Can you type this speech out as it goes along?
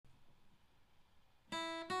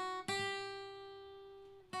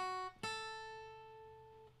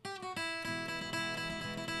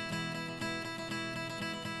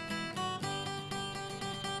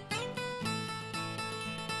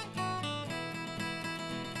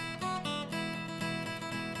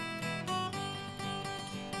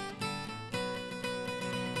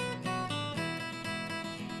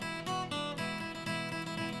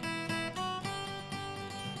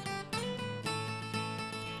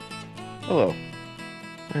Hello,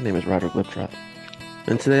 my name is Roderick Liptrot,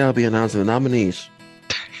 and today I'll be announcing the nominees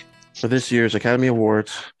for this year's Academy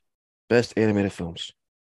Awards Best Animated Films.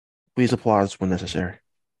 Please applause when necessary.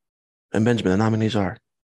 And Benjamin, the nominees are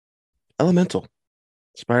Elemental,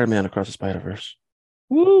 Spider-Man Across the Spider-Verse,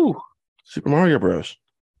 Woo! Super Mario Bros.,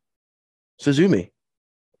 Suzumi,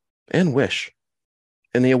 and Wish.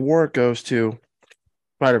 And the award goes to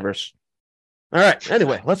Spider-Verse. All right.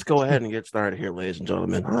 Anyway, let's go ahead and get started here, ladies and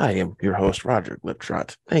gentlemen. I am your host, Roger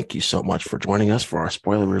Liptrot. Thank you so much for joining us for our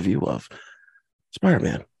spoiler review of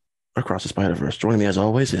Spider-Man Across the Spider-Verse. Joining me, as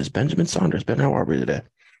always, is Benjamin Saunders. Ben, how are we today?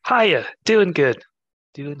 Hiya, doing good.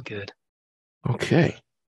 Doing good. Okay.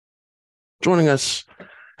 Joining us,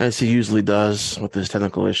 as he usually does with his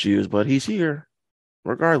technical issues, but he's here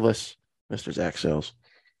regardless, Mr. Zach Sells.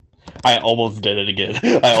 I almost did it again.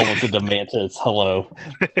 I almost did the Mantis hello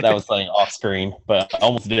that was playing off screen, but I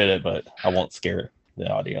almost did it, but I won't scare the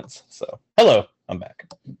audience. So, hello, I'm back.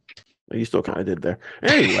 You still kind of did there.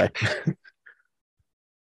 Anyway,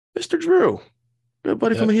 Mr. Drew, good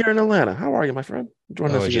buddy from here in Atlanta. How are you, my friend?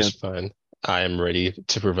 Join us again. Just fine. I am ready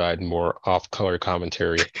to provide more off-color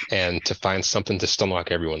commentary and to find something to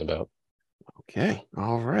stomach everyone about. Okay,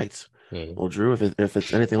 all right. Well, Drew, if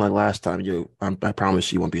it's anything like last time, I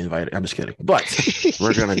promise you won't be invited. I'm just kidding. But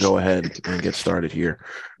we're gonna go ahead and get started here.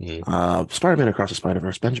 Spider-Man Across the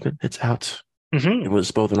Spider-Verse, Benjamin, it's out. Mm-hmm. It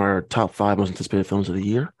was both in our top 5 most anticipated films of the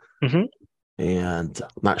year. Mm-hmm. And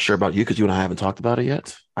I'm not sure about you because you and I haven't talked about it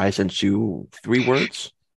yet. I sent you 3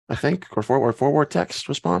 words, I think, or 4-word text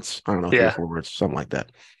response. I don't know, 3 or 4 words, something like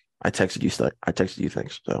that. I texted you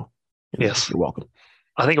things. So yes, you're welcome.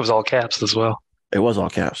 I think it was all caps as well. It was all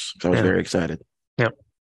caps. So I was very excited. Yep.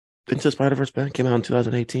 Into the Spider-Verse, Ben, came out in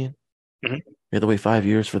 2018. Mm-hmm. We had to wait 5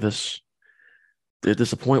 years for this. Did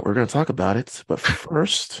disappoint. We're going to talk about it. But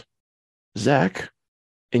first, Zach,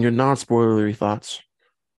 in your non-spoilery thoughts,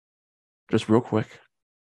 just real quick,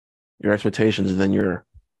 your expectations and then your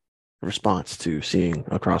response to seeing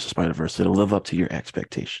Across the Spider-Verse. Did it live up to your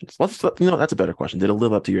expectations? That's a better question. Did it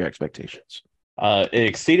live up to your expectations? It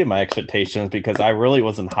exceeded my expectations because I really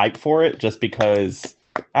wasn't hyped for it. Just because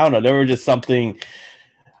I don't know, there were just something.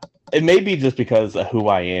 It may be just because of who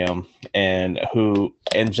I am and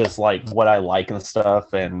just like what I like and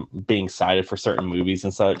stuff, and being excited for certain movies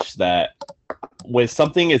and such, that with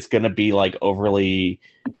something it's gonna be like overly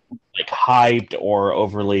like hyped or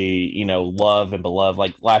overly, loved and beloved,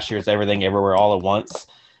 like last year's Everything Everywhere All at Once.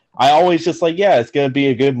 I always just like, yeah, it's gonna be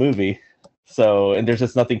a good movie. So, and there's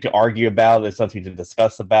just nothing to argue about. There's something to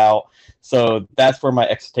discuss about. So that's where my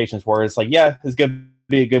expectations were. It's like, yeah, it's going to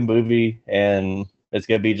be a good movie, and it's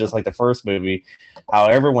going to be just like the first movie.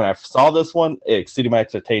 However, when I saw this one, it exceeded my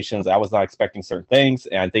expectations. I was not expecting certain things,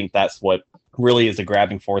 and I think that's what really is a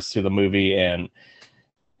grabbing force to the movie. And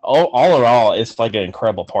all in all, it's like an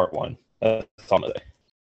incredible part one. That's all I'm gonna say.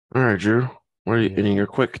 All right, Drew. What are you, in your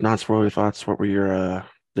quick, non-spoiler thoughts? What were your?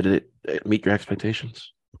 Did it meet your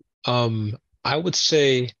expectations? I would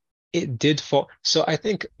say it did fall. So I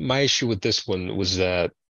think my issue with this one was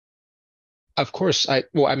that, of course, I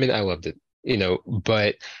loved it,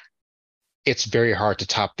 but it's very hard to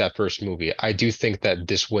top that first movie. I do think that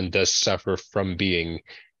this one does suffer from being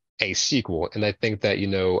a sequel. And I think that,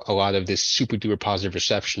 a lot of this super duper positive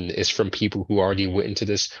reception is from people who already went into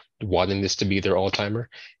this wanting this to be their all-timer.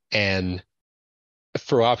 And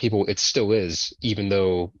for a lot of people, it still is, even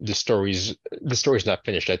though the story's not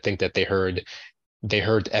finished. I think that they heard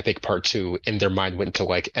Epic Part 2 and their mind went to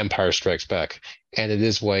like Empire Strikes Back. And it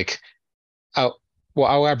is like, I'll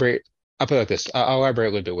elaborate. I'll put it like this. I'll elaborate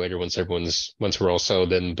a little bit later once we're all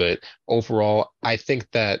settled in. But overall, I think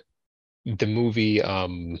that the movie,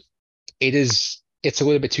 it's a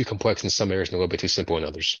little bit too complex in some areas and a little bit too simple in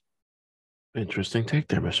others. Interesting take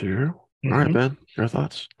there, Mr. Drew. Mm-hmm. All right, Ben, your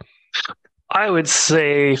thoughts? I would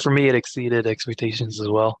say for me, it exceeded expectations as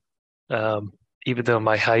well. Even though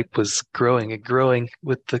my hype was growing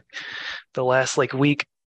with the last week,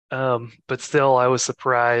 but still I was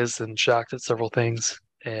surprised and shocked at several things,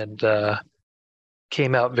 and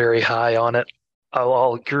came out very high on it.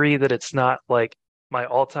 I'll agree that it's not like my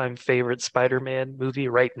all-time favorite Spider-Man movie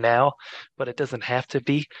right now, but it doesn't have to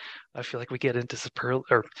be. I feel like we get into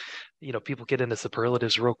people get into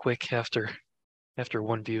superlatives real quick after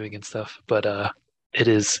one viewing and stuff. But it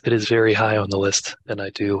is very high on the list, and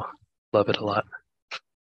I do love it a lot.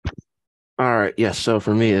 All right, yes. So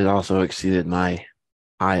for me, it also exceeded my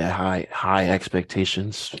high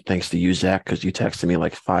expectations. Thanks to you, Zach, because you texted me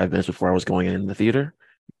like 5 minutes before I was going in the theater.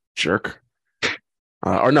 Jerk.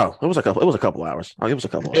 Or no, it was a couple hours. It was a couple hours. It was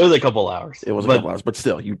a couple hours, but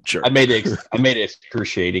still, you jerk. I made it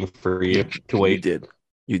excruciating for you to wait.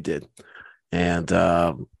 You did. And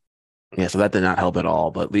yeah, so that did not help at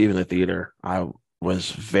all. But leaving the theater, I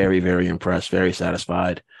was very, very impressed, very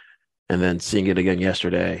satisfied. And then seeing it again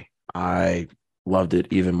yesterday, I loved it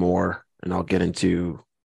even more. And I'll get into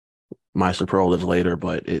my superlatives later,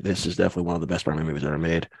 but this is definitely one of the best Spider-Man movies ever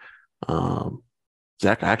made. Um,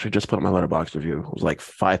 Zach, I actually just put up my Letterboxd review. It was like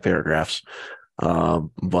 5 paragraphs.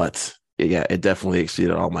 But yeah, it definitely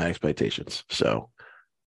exceeded all my expectations. So,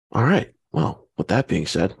 all right. Well, with that being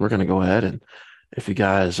said, we're going to go ahead and if you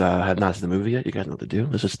guys have not seen the movie yet, you guys know what to do.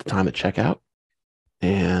 This is the time to check out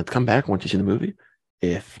and come back once you see the movie.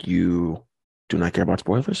 If you do not care about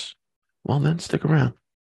spoilers, well, then stick around.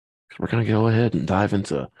 We're going to go ahead and dive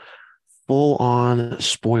into full on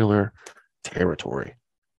spoiler territory.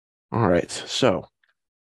 All right. So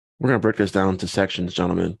we're going to break this down to sections,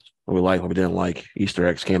 gentlemen. What we like, what we didn't like, Easter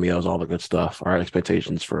eggs, cameos, all the good stuff. Our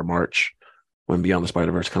expectations for March when Beyond the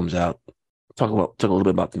Spider-Verse comes out. Talk a little bit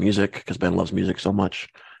about the music because Ben loves music so much.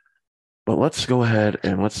 But let's go ahead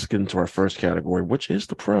and let's get into our first category, which is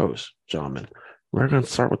the pros, gentlemen. We're going to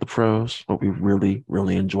start with the pros, what we really,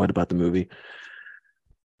 really enjoyed about the movie.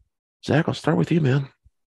 Zach, I'll start with you, man.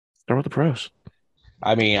 Start with the pros.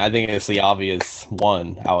 I mean, I think it's the obvious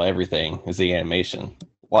one out of everything is the animation.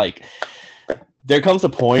 Like, there comes a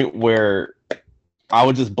point where I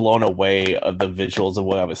was just blown away of the visuals of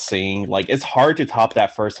what I was seeing. Like, it's hard to top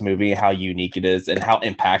that first movie, how unique it is and how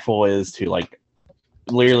impactful it is to, like,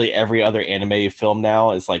 literally every other anime film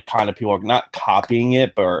now. Is like kind of people are not copying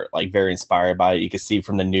it, but are, like, very inspired by it. You can see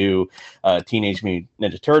from the new Teenage Mutant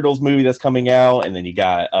Ninja Turtles movie that's coming out. And then you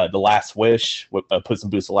got The Last Wish, Puss in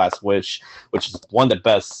Boots The Last Wish, which is one of the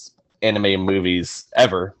best anime movies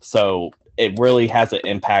ever. So it really has an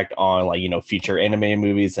impact on, like, you know, future anime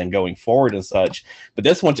movies and going forward and such. But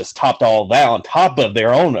this one just topped all that on top of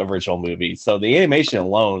their own original movie. So the animation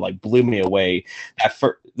alone, like, blew me away.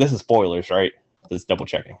 This is spoilers, right? Just double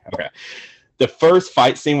checking. Okay. The first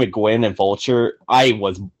fight scene with Gwen and Vulture, I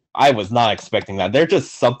was not expecting that. There's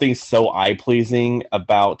just something so eye-pleasing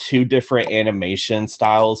about two different animation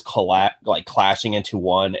styles clashing into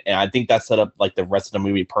one. And I think that set up, like, the rest of the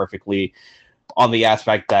movie perfectly, on the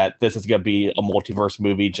aspect that this is going to be a multiverse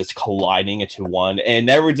movie just colliding into one. And it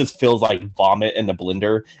never just feels like vomit in the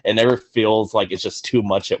blender. It never feels like it's just too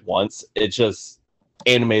much at once. It just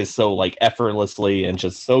animates so, like, effortlessly and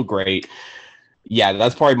just so great. Yeah,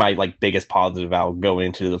 that's probably my, like, biggest positive out going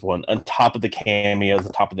into this one. On top of the cameos,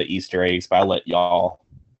 on top of the Easter eggs, but I'll let y'all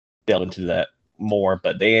delve into that more.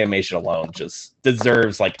 But the animation alone just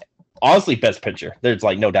deserves, like, honestly, best picture. There's,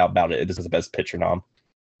 like, no doubt about it. It is the best picture nom.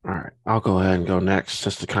 All right, I'll go ahead and go next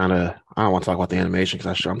just to kind of, I don't want to talk about the animation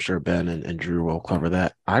because I'm sure Ben and Drew will cover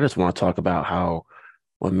that. I just want to talk about how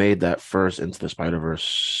what made that first Into the Spider-Verse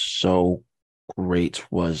so great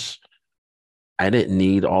was I didn't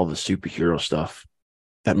need all the superhero stuff.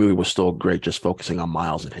 That movie was still great just focusing on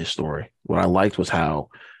Miles and his story. What I liked was how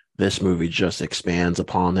this movie just expands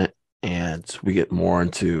upon it and we get more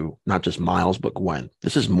into not just Miles, but Gwen.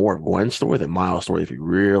 This is more Gwen's story than Miles' story if you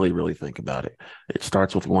really, really think about it. It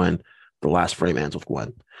starts with Gwen. The last frame ends with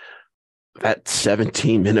Gwen. That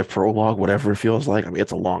 17-minute prologue, whatever it feels like, I mean,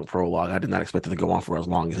 it's a long prologue. I did not expect it to go on for as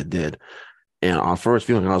long as it did. And on first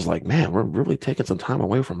feeling, I was like, man, we're really taking some time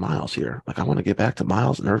away from Miles here. Like, I want to get back to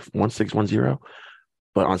Miles and Earth 1610.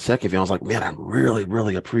 But on second feeling, I was like, man, I'm really,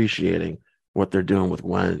 really appreciating what they're doing with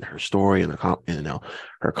Gwen, her story, and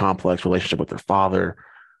her complex relationship with her father.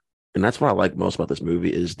 And that's what I like most about this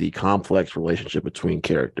movie is the complex relationship between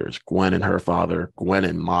characters, Gwen and her father, Gwen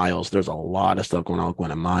and Miles. There's a lot of stuff going on with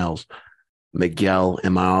Gwen and Miles, Miguel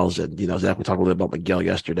and Miles. And, Zach, we talked a little bit about Miguel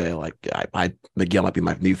yesterday. Like, Miguel might be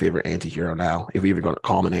my new favorite anti-hero now. If we even going to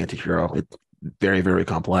call him an anti-hero, it's very, very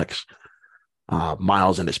complex.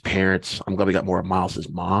 Miles and his parents. I'm glad we got more of Miles'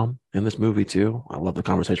 mom in this movie too. I love the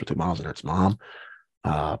conversation between Miles and his mom.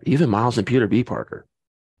 Even Miles and Peter B. Parker,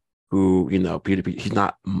 who, Peter B. He's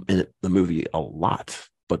not in the movie a lot,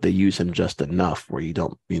 but they use him just enough where you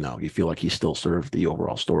don't, you feel like he still served the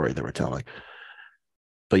overall story they were telling.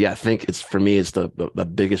 But yeah, I think for me, it's the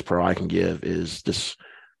biggest pro I can give is just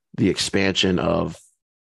the expansion of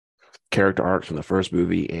character arcs from the first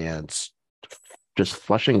movie and just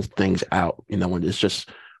flushing things out, when it's just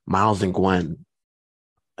Miles and Gwen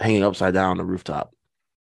hanging upside down on the rooftop,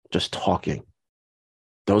 just talking.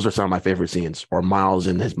 Those are some of my favorite scenes. Or Miles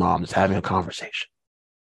and his mom just having a conversation.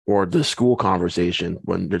 Or the school conversation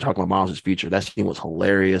when they're talking about Miles' future. That scene was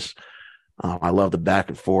hilarious. I love the back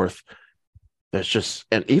and forth. There's just,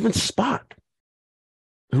 and even Spot,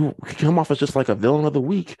 who can come off as just like a villain of the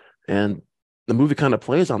week. And the movie kind of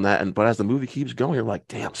plays on that. But as the movie keeps going, you're like,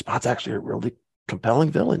 damn, Spot's actually a really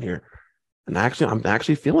compelling villain here. And I'm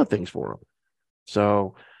actually feeling things for him.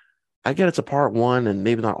 So I get it's a part one, and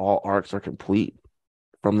maybe not all arcs are complete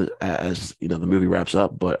from the as you know the movie wraps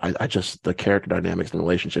up, but I just the character dynamics and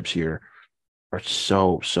relationships here are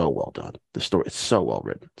so well done. The story is so well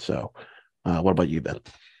written. So, what about you, Ben?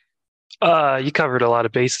 You covered a lot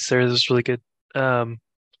of bases there. This was really good. Um,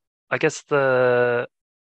 I guess the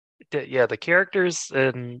characters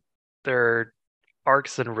and their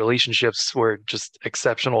arcs and relationships were just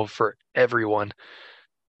exceptional for everyone.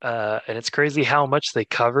 And it's crazy how much they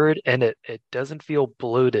covered, and it doesn't feel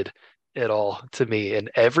bloated at all to me.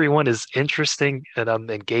 And everyone is interesting, and I'm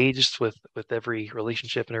engaged with every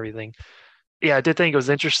relationship and everything. Yeah, I did think it was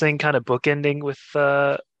interesting, kind of bookending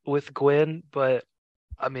with Gwen, but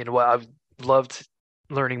I mean, well, I've loved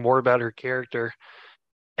learning more about her character,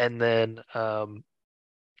 and then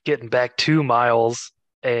getting back to Miles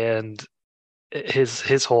and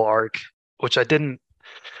his whole arc, which I didn't.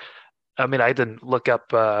 I mean, I didn't look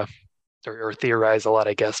up or theorize a lot,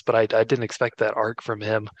 I guess, but I didn't expect that arc from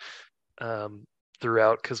him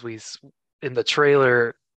throughout because in the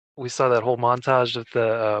trailer we saw that whole montage of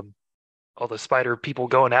the all the spider people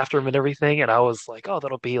going after him and everything, and I was like, oh,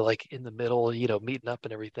 that'll be like in the middle, meeting up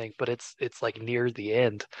and everything, but it's like near the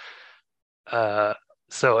end. Uh,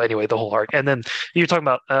 so anyway, the whole arc, and then you're talking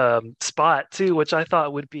about Spot too, which I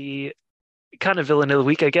thought would be kind of villain of the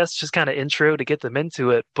week, I guess, just kind of intro to get them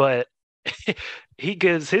into it, but he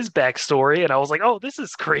gives his backstory, and I was like, "Oh, this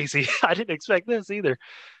is crazy! I didn't expect this either."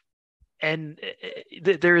 And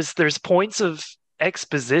there's points of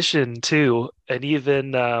exposition too, and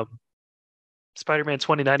even Spider-Man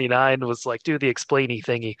 2099 was like, "Do the explainy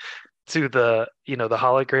thingy to the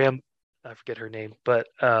hologram." I forget her name, but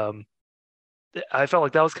I felt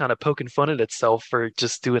like that was kind of poking fun at itself for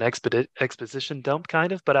just doing exposition dump,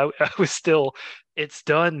 kind of. But I was still, it's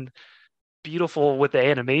done beautiful with the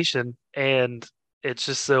animation, and it's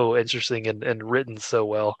just so interesting and written so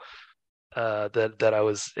well that I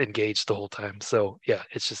was engaged the whole time. So yeah,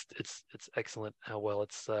 it's excellent how well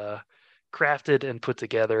it's crafted and put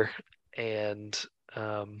together. And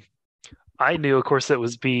um, I knew, of course, it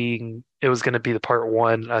was going to be the part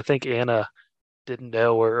one. I think Anna didn't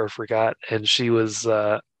know or forgot, and she was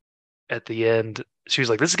at the end. She was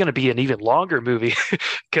like, "This is going to be an even longer movie,"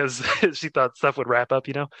 because she thought stuff would wrap up,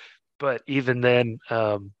 But even then,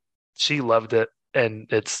 she loved it,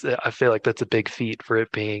 and I feel like that's a big feat for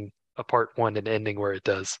it being a part one and ending where it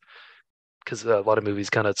does, because a lot of movies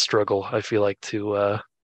kind of struggle. I feel like to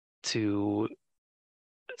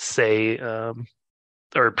say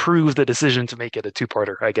or prove the decision to make it a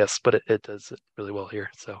two-parter, I guess, but it does it really well here.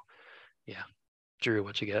 So yeah, Drew,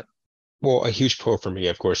 what you get? Well, a huge pro for me,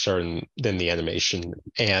 of course, are then the animation,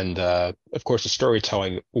 and of course, the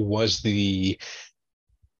storytelling was the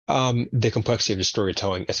complexity of the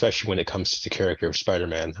storytelling, especially when it comes to the character of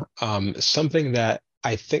Spider-Man. Something that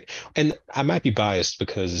I think, and I might be biased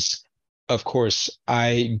because, of course,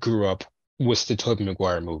 I grew up with the Tobey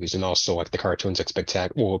Maguire movies and also like the cartoons like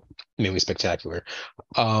Spectacular, well, mainly Spectacular.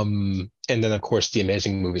 And then of course the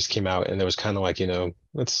Amazing movies came out, and it was kind of like,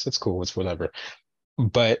 it's cool, it's whatever.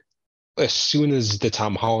 But as soon as the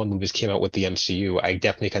Tom Holland movies came out with the MCU, I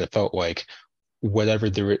definitely kind of felt like whatever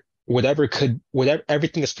there whatever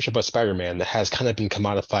everything that's special about Spider-Man that has kind of been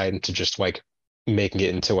commodified into just like making it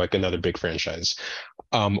into like another big franchise,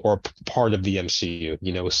 or part of the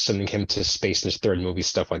MCU, sending him to space in his third movie,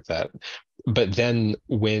 stuff like that. But then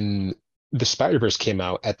when the Spider-Verse came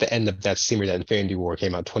out at the end of that same year that Infinity War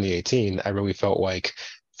came out, 2018, I really felt like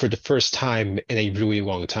for the first time in a really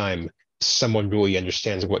long time, someone really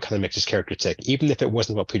understands what kind of makes this character tick, even if it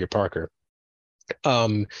wasn't about Peter Parker.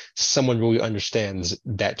 Someone really understands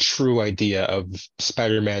that true idea of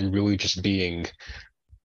Spider-Man really just being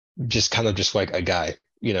just kind of just like a guy,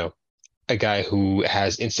 a guy who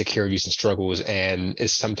has insecurities and struggles and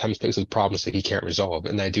is sometimes faced with problems that he can't resolve.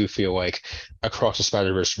 And I do feel like Across the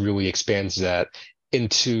Spider-Verse really expands that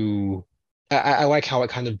into. I like how it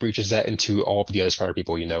kind of breaches that into all of the other Spider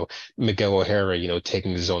people, Miguel O'Hara,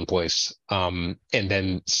 taking his own place, and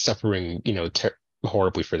then suffering,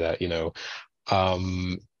 horribly for that,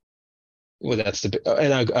 um, well, that's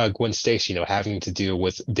and Gwen Stacy, having to deal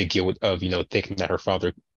with the guilt of, thinking that her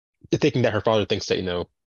father thinks that,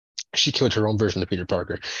 she killed her own version of Peter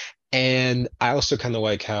Parker. And I also kind of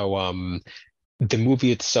like how the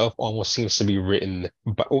movie itself almost seems to be written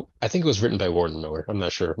by, I think it was written by Warren Miller. I'm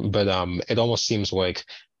not sure, but it almost seems like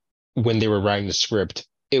when they were writing the script,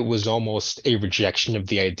 it was almost a rejection of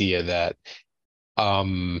the idea that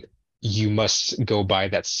um you must go by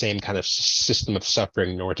that same kind of system of suffering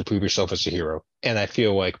in order to prove yourself as a hero. And I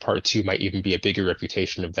feel like part two might even be a bigger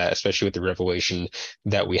refutation of that, especially with the revelation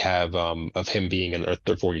that we have of him being an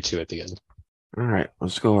Earth 42 at the end. All right,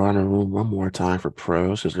 let's go around the room one more time for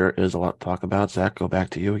pros because there is a lot to talk about. Zach, go back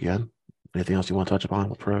to you again. Anything else you want to touch upon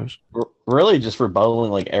with pros? Really just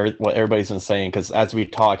rebutting like what everybody's been saying, because as we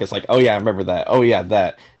talk, it's like, oh yeah, I remember that. Oh yeah,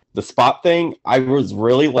 that the spot thing. I was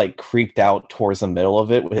really like creeped out towards the middle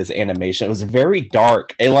of it with his animation. It was very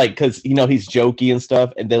dark and like because he's jokey and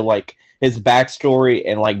stuff, and then like his backstory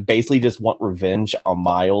and like basically just want revenge on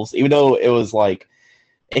Miles, even though it was like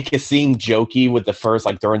it could seem jokey with the first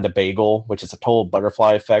like during the bagel, which is a total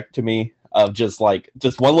butterfly effect to me of just one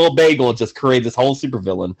little bagel just create this whole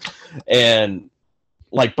supervillain, and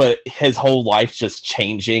like but his whole life just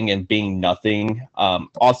changing and being nothing.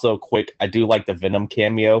 Also quick, I do like the Venom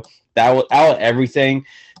cameo. That was out of everything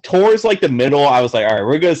towards like the middle. I was like, all right,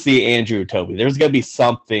 we're gonna see Andrew Toby, there's gonna be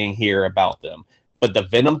something here about them. But the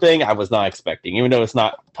Venom thing I was not expecting, even though it's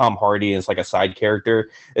not Tom Hardy and it's like a side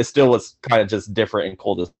character, it still was kind of just different and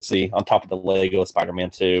cool to see on top of the Lego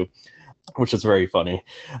Spider-Man 2, which is very funny.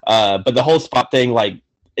 But the whole spot thing, like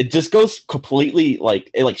it just goes completely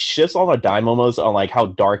like it like shifts on a dime almost on like how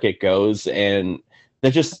dark it goes, and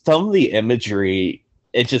there's just some of the imagery.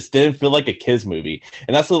 It just didn't feel like a kids movie,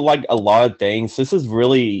 and that's like a lot of things. This is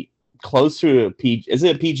really close to a PG. Is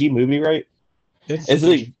it a PG movie, right? Is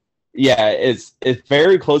it? Yeah, it's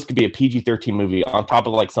very close to be a PG-13 movie. On top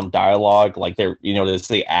of like some dialogue, like they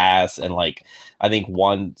say ass and like I think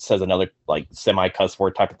one says another like semi cuss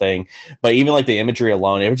word type of thing. But even like the imagery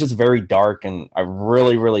alone, it was just very dark, and I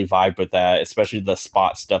really really vibed with that, especially the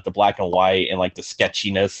spot stuff, the black and white, and like the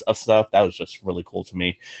sketchiness of stuff. That was just really cool to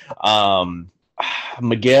me.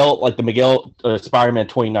 Miguel, like the Miguel Spider-Man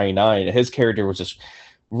 2099, his character was just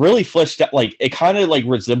really fleshed out. Like it kind of like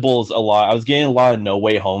resembles a lot. I was getting a lot of No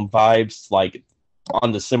Way Home vibes, like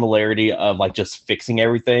on the similarity of like just fixing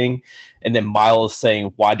everything, and then Miles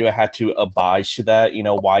saying, "Why do I have to abide to that?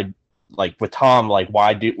 Why?" Like with Tom, like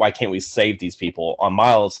why can't we save these people? On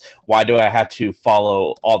Miles, why do I have to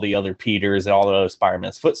follow all the other Peters and all the other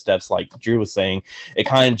Spider-Man's footsteps? Like Drew was saying, it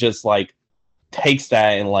kind of just like takes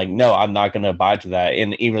that and like, no, I'm not going to abide to that.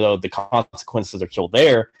 And even though the consequences are still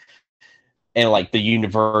there, and like the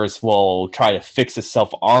universe will try to fix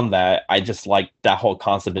itself on that. I just like that whole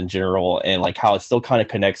concept in general, and like how it still kind of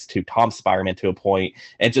connects to Tom's Spider-Man to a point,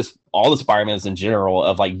 and just all the Spider-Mans in general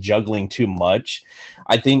of like juggling too much.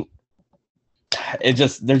 I think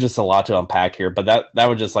there's just a lot to unpack here, but that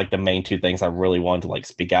was just like the main two things I really wanted to like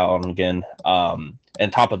speak out on again.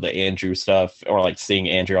 And top of the Andrew stuff, or like seeing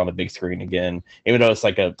Andrew on the big screen again, even though it's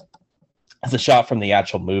like it's a shot from the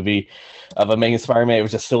actual movie of Amazing Spider-Man. It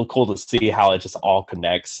was just so cool to see how it just all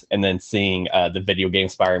connects, and then seeing the video game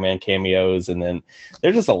Spider-Man cameos, and then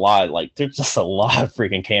there's just a lot of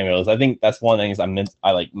freaking cameos. I think that's one of the things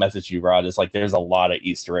I like messaged you, Rod, is like there's a lot of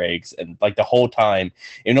Easter eggs, and like the whole time,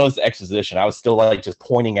 even though it's exposition, I was still like just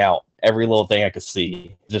pointing out every little thing I could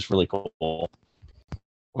see. Just really cool.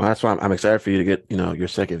 Well, that's why I'm excited for you to get your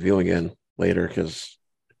second viewing in later, because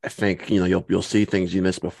I think you'll see things you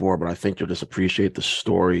missed before, but I think you'll just appreciate the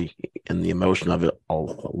story and the emotion of it a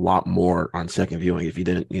lot more on second viewing if you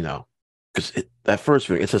didn't, because that first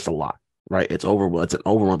viewing, it's just a lot, right? It's overwhelming. It's an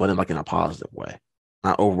overwhelm, but in like in a positive way,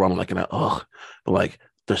 not overwhelming like in a but like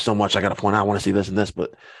there's so much I got to point out. I want to see this and this,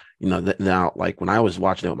 but now like when I was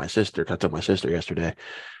watching it with my sister, 'cause I took my sister yesterday,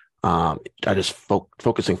 I just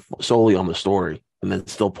focusing solely on the story, and then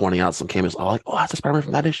still pointing out some cameos. Oh, like, that's a Spider-Man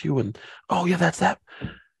from that issue, and oh yeah, that's that.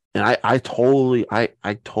 And I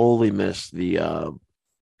totally missed the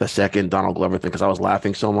second Donald Glover thing because I was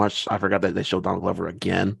laughing so much. I forgot that they showed Donald Glover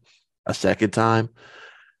again a second time.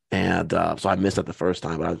 And so I missed it the first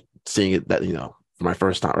time, but I was seeing it for my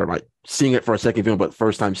first time, or seeing it for a second viewing, but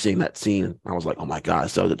first time seeing that scene, I was like, oh my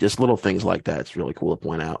God. So just little things like that, it's really cool to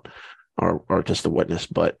point out or just to witness.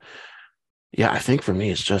 But yeah, I think for me,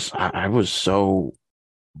 it's just I was so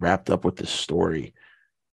wrapped up with this story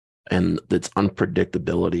and its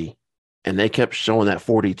unpredictability. And they kept showing that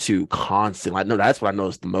 42 constantly. I know that's what I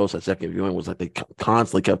noticed the most at second viewing was like they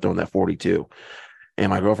constantly kept throwing that 42.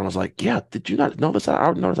 And my girlfriend was like, yeah, did you not notice that?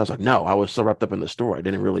 I noticed. I was like, no, I was so wrapped up in the story. I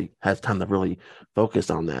didn't really have time to really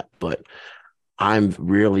focus on that. But I'm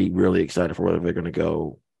really, really excited for where they're going to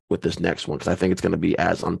go with this next one, because I think it's going to be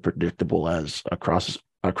as unpredictable as Across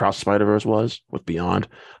Spider-Verse was with Beyond.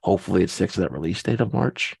 Hopefully it sticks to that release date of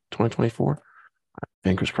March 2024.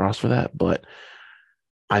 Fingers crossed for that. But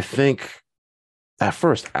I think that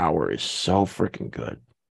first hour is so freaking good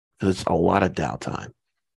because it's a lot of downtime.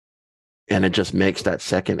 And it just makes that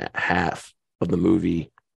second half of the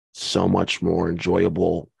movie so much more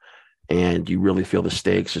enjoyable. And you really feel the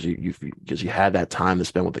stakes because you had that time to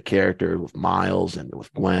spend with the character, with Miles and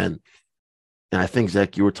with Gwen. And I think,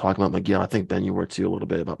 Zach, you were talking about Miguel. I think, Ben, you were too, a little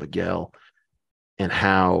bit about Miguel. and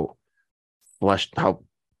how how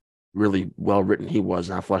really well written he was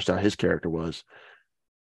and how fleshed out his character was.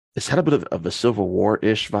 It's had a bit of a Civil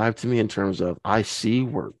War-ish vibe to me in terms of I see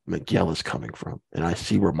where Miguel is coming from and I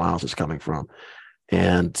see where Miles is coming from.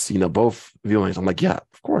 And, both viewings, I'm like, yeah,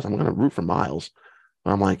 of course, I'm going to root for Miles.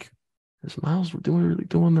 But I'm like, is Miles really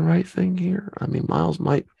doing the right thing here? I mean, Miles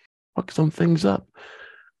might fuck some things up.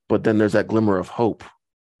 But then there's that glimmer of hope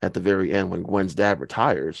at the very end when Gwen's dad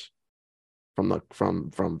retires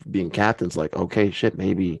from being captains. Like, okay, shit,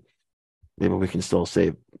 maybe we can still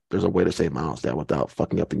save. There's a way to save Miles' dad without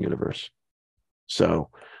fucking up the universe. So,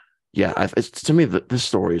 yeah, to me, this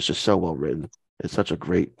story is just so well written. It's such a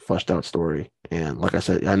great fleshed out story. And like I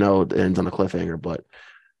said, I know it ends on a cliffhanger, but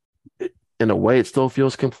in a way, it still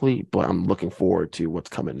feels complete. But I'm looking forward to what's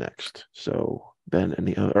coming next. So Ben,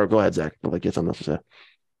 or go ahead, Zach. But get something else to say.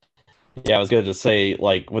 Yeah, I was going to say,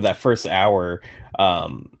 with that first hour,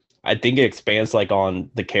 I think it expands on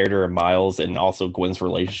the character of Miles and also Gwen's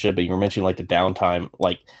relationship. But you were mentioning the downtime,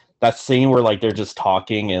 that scene where they're just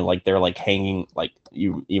talking and they're hanging,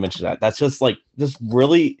 you mentioned that. That's just just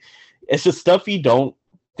really, it's just stuff you don't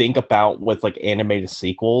think about with animated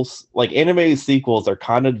sequels. Animated sequels are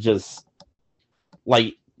kind of just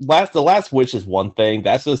the Last Wish is one thing.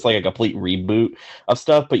 That's just a complete reboot of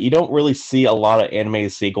stuff, but you don't really see a lot of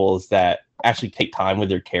animated sequels that actually take time with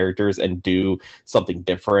their characters and do something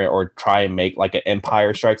different or try and make an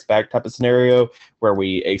Empire Strikes Back type of scenario where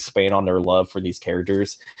we expand on their love for these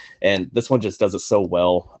characters. And this one just does it so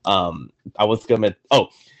well.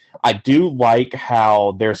 I do like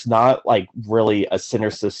how there's not really a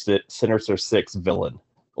Sinister Six villain.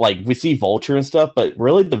 We see Vulture and stuff, but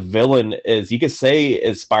really the villain is, you could say,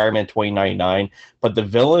 is Spider-Man 2099, but the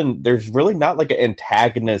villain, there's really not an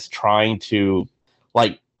antagonist trying to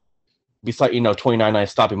besides 2099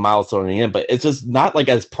 stopping Miles in the end, but it's just not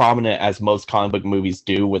as prominent as most comic book movies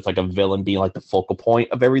do, with a villain being the focal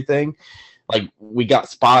point of everything. We got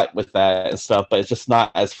Spot with that and stuff, but it's just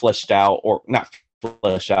not as fleshed out, or not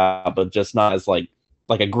fleshed out, but just not as a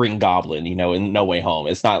Green Goblin, in No Way Home.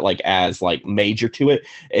 It's not as major to it.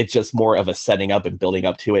 It's just more of a setting up and building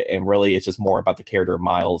up to it. And really, it's just more about the character of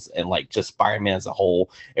Miles and just Spider-Man as a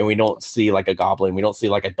whole. And we don't see a Goblin. We don't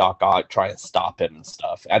see a Doc Ock trying to stop him and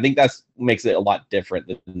stuff. I think that's makes it a lot different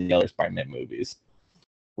than the other Spider-Man movies.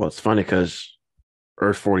 Well, it's funny because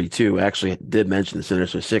Earth 42 actually did mention the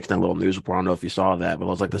Sinister Six in that little news report. I don't know if you saw that, but it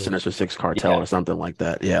was the Sinister Six cartel or something like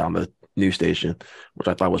that. Yeah, on the news station, which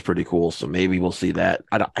I thought was pretty cool. So maybe we'll see that.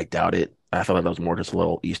 I doubt it. I felt that was more just a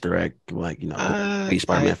little Easter egg,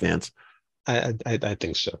 Spider-Man fans. I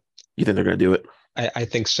think so. You think they're gonna do it? I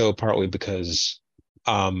think so, partly because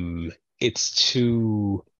it's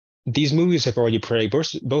too. These movies have already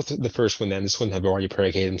both the first one and this one have already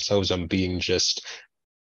predicated themselves on being just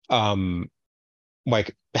having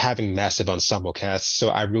massive ensemble casts. So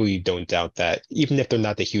I really don't doubt that, even if they're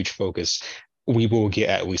not the huge focus, we will get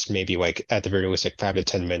at least maybe at the very least 5 to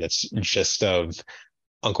 10 minutes just of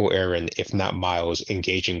Uncle Aaron, if not Miles,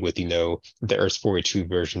 engaging with the Earth 42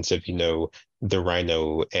 versions of the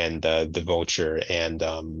Rhino and the Vulture and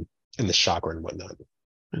the Shocker and whatnot.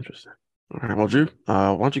 Interesting. All right, well, Drew,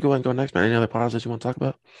 why don't you go ahead and go next, man? Any other positives you want to talk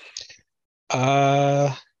about?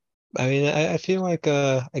 I mean, I feel I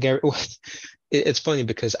get it's funny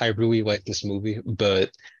because I really like this movie,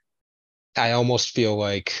 but I almost feel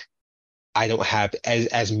I don't have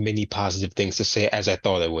as many positive things to say as I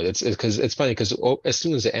thought I would. It's because it's funny because as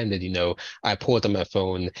soon as it ended, I pulled up my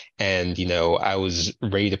phone and I was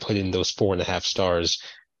ready to put in those 4.5 stars,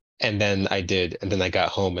 and then I did, and then I got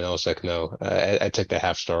home and I was like, no, I took the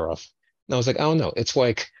half star off, and I was like, I don't know, it's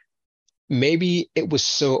maybe it was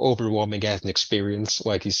so overwhelming as an experience,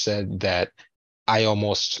 like you said, that I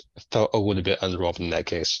almost felt a little bit underwhelmed in that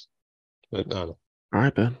case. But I don't know. All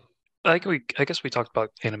right, Ben. I guess we talked about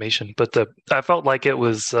animation, but I felt like it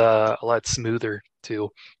was a lot smoother too.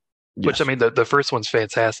 Yes. Which, I mean, the first one's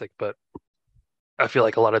fantastic, but I feel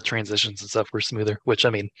like a lot of transitions and stuff were smoother, which, I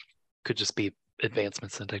mean, could just be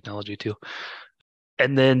advancements in technology too.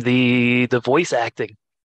 And then the voice acting,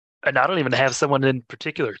 and I don't even have someone in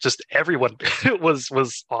particular, just everyone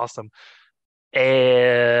was awesome.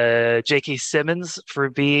 And J.K. Simmons for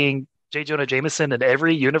being J. Jonah Jameson in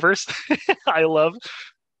every universe. I love.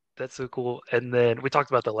 That's so cool. And then we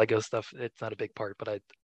talked about the Lego stuff. It's not a big part, but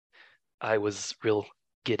I was real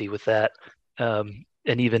giddy with that. And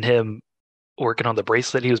even him working on the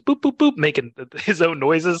bracelet, he was boop, boop, boop, making his own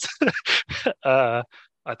noises. I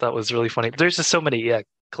thought was really funny. There's just so many,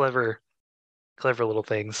 clever little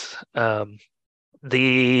things.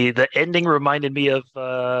 The ending reminded me of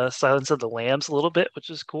Silence of the Lambs a little bit,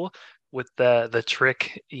 which is cool, with the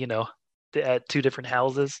trick, at two different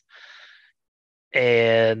houses,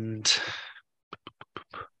 and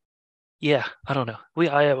yeah, I don't know. We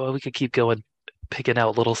could keep going, picking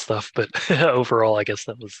out little stuff, but overall, I guess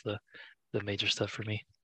that was the major stuff for me.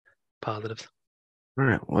 Positives. All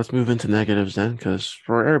right, well, let's move into negatives then, because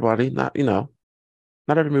for everybody, not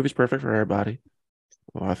every movie's perfect for everybody.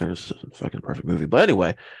 Well, I think this is a fucking perfect movie. But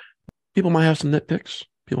anyway, people might have some nitpicks.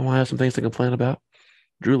 People might have some things to complain about.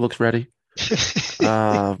 Drew looks ready.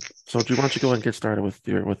 So Drew, why don't you go ahead and get started with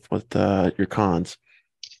your cons?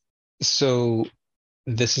 So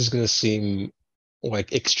this is going to seem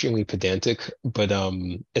like extremely pedantic, but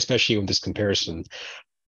especially with this comparison.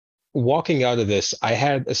 Walking out of this, I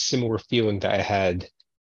had a similar feeling that I had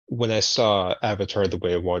when I saw Avatar: The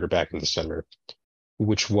Way of Water back in the summer,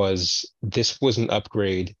 which was this was an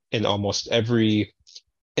upgrade in almost every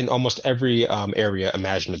area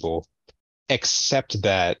imaginable, except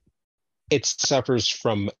that it suffers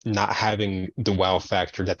from not having the wow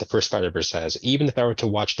factor that the first Spider-Verse has. Even if I were to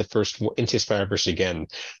watch the first Into Spider-Verse again,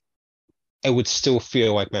 it would still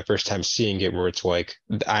feel like my first time seeing it, where it's like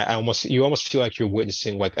you almost feel like you're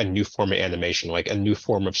witnessing like a new form of animation, like a new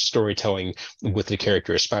form of storytelling with the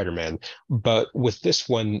character of Spider-Man. But with this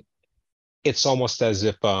one, it's almost as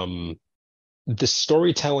if the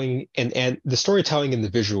storytelling and the storytelling and the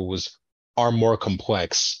visuals are more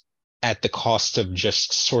complex at the cost of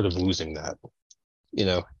just sort of losing that, you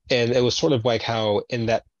know. And it was sort of like how in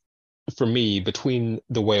that, for me, between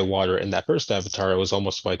The Way of Water and that first Avatar, it was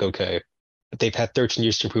almost like, okay, they've had 13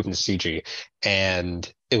 years to improve in the CG,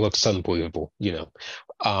 and it looks unbelievable, you know.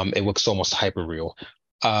 It looks almost hyper real.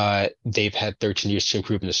 They've had 13 years to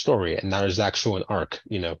improve in the story, and now there's actual an arc,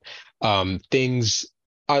 you know. Things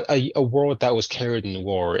a world that was carried in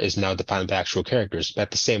lore is now defined by actual characters. But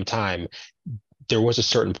at the same time, there was a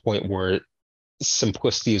certain point where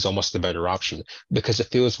simplicity is almost the better option, because it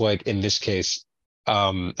feels like in this case,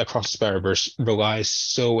 Across the Spider-Verse relies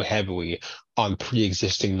so heavily on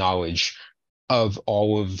pre-existing knowledge of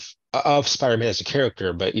all of Spider-Man as a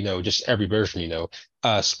character, but you know, just every version, you know,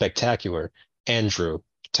 Spectacular, Andrew,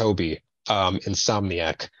 Toby,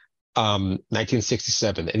 Insomniac,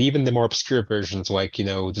 1967, and even the more obscure versions like, you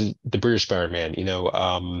know, the British Spider-Man, you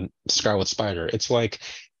know, Scarlet Spider. It's like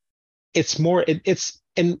it's more it's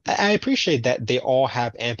and I appreciate that they all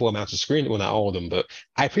have ample amounts of screen, well, not all of them, but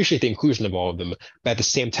I appreciate the inclusion of all of them. But at the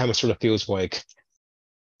same time, it sort of feels like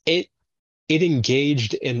it it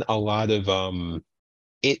engaged in a lot of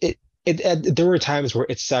there were times where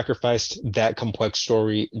it sacrificed that complex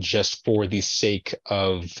story just for the sake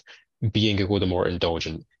of being a little more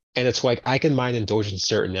indulgent. And it's like I can mind indulgence in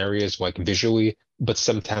certain areas, like visually, but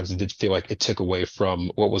sometimes it did feel like it took away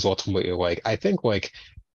from what was ultimately like, I think, like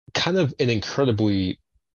kind of an incredibly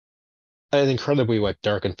like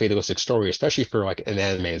dark and fatalistic story, especially for like an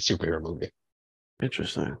animated superhero movie.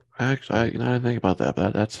 Interesting. I didn't think about that,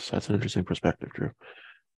 but that's an interesting perspective, Drew.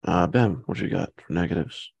 Ben, what you got for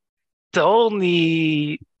negatives? The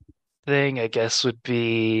only thing I guess would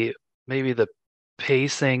be maybe the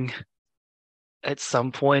pacing at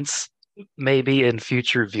some points, maybe in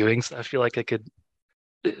future viewings. I feel like I could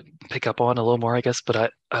pick up on a little more, I guess,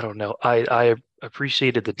 but I don't know. I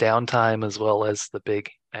appreciated the downtime as well as the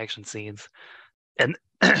big action scenes. And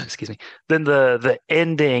excuse me. Then the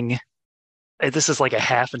ending, this is like a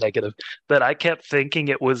half negative, that I kept thinking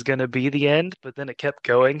it was going to be the end, but then it kept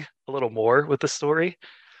going a little more with the story,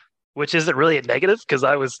 which isn't really a negative because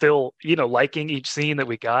I was still, you know, liking each scene that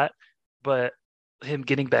we got, but him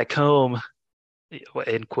getting back home,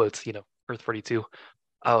 in quotes, you know, Earth 42,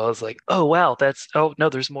 I was like, oh wow, oh no,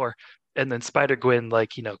 there's more. And then Spider Gwen,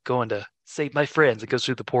 like, you know, going to save my friends, it goes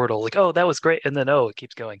through the portal, like, oh, that was great. And then oh, it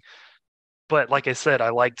keeps going. But like I said, I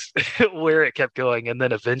liked where it kept going, and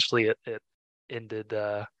then eventually it ended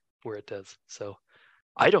where it does. So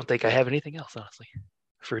I don't think I have anything else, honestly,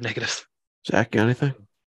 for negatives. Zach, got anything?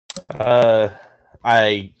 The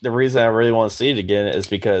reason I really want to see it again is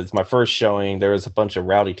because my first showing there was a bunch of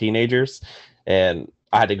rowdy teenagers, and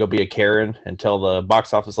I had to go be a Karen and tell the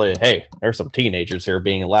box office lady, "Hey, there's some teenagers here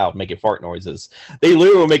being loud, making fart noises." They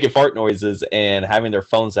literally were making fart noises and having their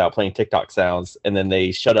phones out playing TikTok sounds, and then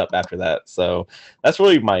they shut up after that. So that's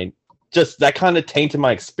really that kind of tainted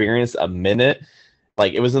my experience a minute.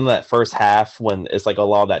 Like it was in that first half when it's like a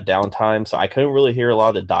lot of that downtime, so I couldn't really hear a lot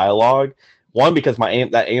of the dialogue. One, because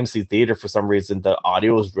that AMC theater, for some reason, the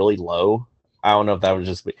audio was really low. I don't know if that was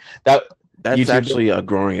just me. That's YouTube actually a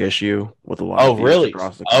growing issue with a lot of really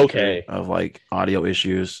across the country, okay, of like audio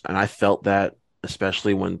issues, and I felt that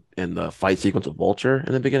especially when in the fight sequence of Vulture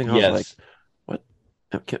in the beginning. I was like,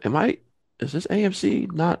 "What? Is this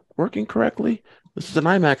AMC not working correctly?" This is an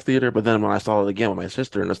IMAX theater, but then when I saw it again with my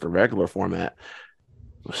sister and it's the regular format,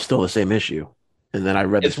 it was still the same issue. And then I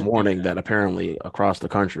read this It's morning that apparently across the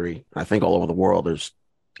country, I think all over the world, there's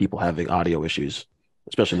people having audio issues,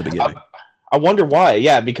 especially in the beginning. I wonder why.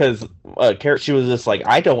 Yeah, because she was just like,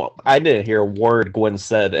 I didn't hear a word Gwen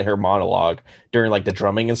said in her monologue during like the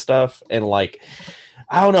drumming and stuff, and like,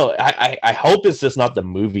 I don't know. I hope it's just not the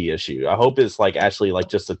movie issue. I hope it's like actually like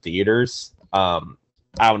just the theaters. I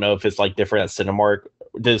don't know if it's like different at Cinemark.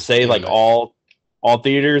 Did it say like all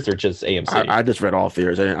theaters or just AMC? I just read all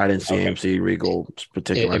theaters. I didn't see Okay. AMC, Regal,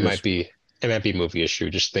 particular. It might be movie issue.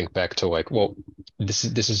 Just think back to like, well, this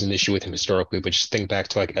is an issue with him historically, but just think back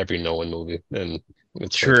to like every Nolan movie, and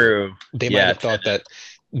it's True. They might have thought that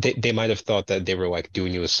they might have thought that they were like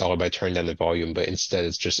doing you a solid by turning down the volume, but instead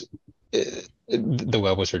it's just the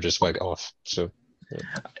levels are just like off. So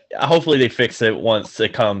hopefully they fix it once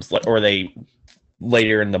it comes, like, or they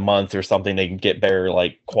later in the month or something they can get better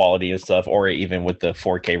like quality and stuff, or even with the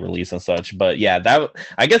 4K release and such. But yeah, that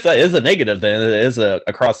I guess that is a negative. Then it is a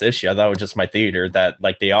across issue. I thought it was just my theater that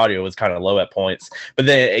like the audio was kind of low at points, but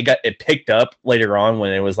then it picked up later on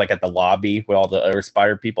when it was like at the lobby with all the other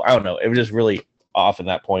Spider people. I don't know. It was just really off in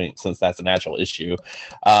that point since that's a natural issue.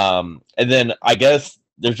 And then I guess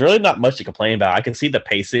there's really not much to complain about. I can see the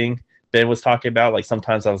pacing Ben was talking about. Like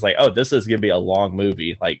sometimes I was like, oh, this is gonna be a long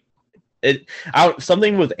movie. Like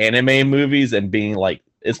something with anime movies and being like,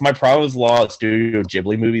 it's my problem with a lot of Studio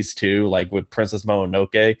Ghibli movies too, like with Princess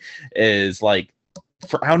Mononoke, is like,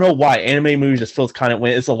 I don't know why anime movie just feels kind of,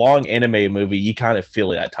 when it's a long anime movie, you kind of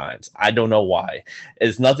feel it at times. I don't know why.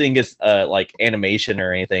 It's nothing against like animation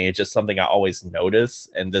or anything. It's just something I always notice,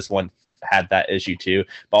 and this one had that issue too.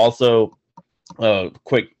 But also,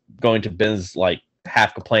 quick going to Ben's like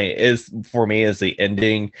half complaint is for me is the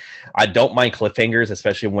ending. I don't mind cliffhangers,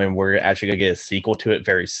 especially when we're actually gonna get a sequel to it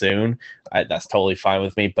very soon. That's totally fine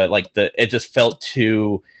with me. But like it just felt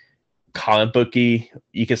too comic booky,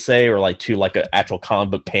 you could say, or like too like an actual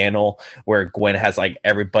comic book panel where Gwen has like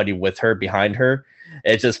everybody with her behind her.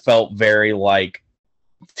 It just felt very like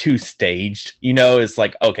too staged. You know, it's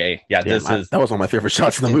like, okay, yeah, that was one of my favorite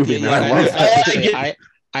shots in the movie. Yeah, man. I love that.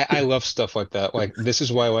 I love stuff like that. Like this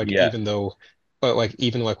is why, like, even though. But like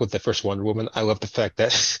even like with the first Wonder Woman, I love the fact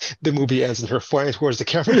that the movie ends and her flying towards the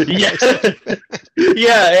camera. Yeah,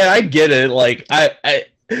 yeah, and I get it. Like I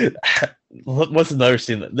what's another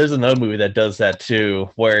scene? There's another movie that does that too,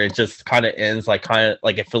 where it just kind of ends like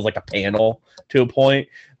it feels like a panel to a point.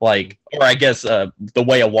 Like, or I guess The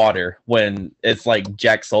Way of Water, when it's like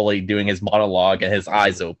Jack Sully doing his monologue and his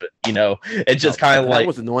eyes open. You know, it's just kind of like, that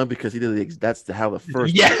was annoying because he did that's how the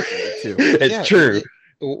first yeah, too. It's true.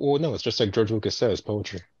 Well, no, it's just like George Lucas says,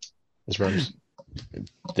 poetry. It's rhymes.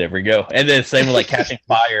 There we go. And then same with like Catching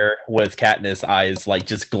Fire with Katniss' eyes like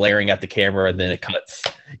just glaring at the camera, and then it cuts.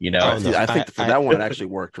 You know, I think for that one it actually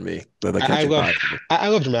worked for me. I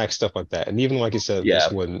love dramatic stuff like that, and even like you said,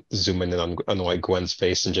 this one zooming in on like Gwen's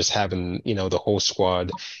face and just having the whole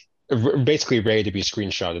squad basically ready to be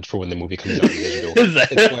screenshotted for when the movie comes out in digital.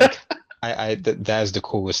 It's like that is the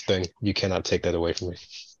coolest thing. You cannot take that away from me.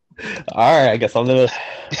 All right, I guess I'm the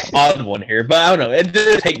odd one here, but I don't know. It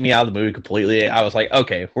didn't take me out of the movie completely. I was like,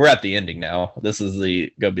 okay, we're at the ending now. This is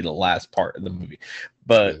gonna be the last part of the movie.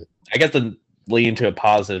 But I guess to lead into a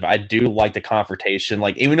positive, I do like the confrontation.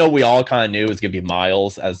 Like, even though we all kind of knew it was gonna be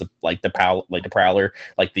Miles as the Prowler,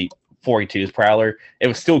 like the 42's Prowler, it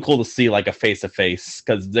was still cool to see like a face to face,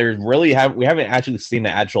 because we haven't actually seen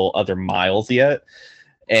the actual other Miles yet,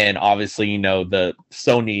 and obviously the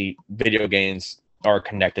Sony video games are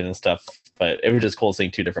connected and stuff, but it was just cool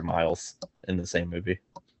seeing two different Miles in the same movie.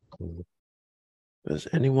 Does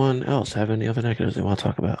anyone else have any other negatives they want to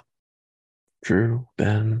talk about? Drew,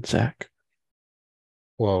 Ben, Zach?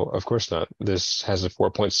 Well, of course not. This has a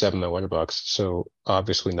 4.7 on Letterboxd, so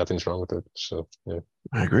obviously nothing's wrong with it. So yeah.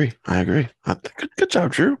 I agree. Good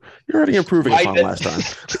job, Drew. You're already improving upon last time.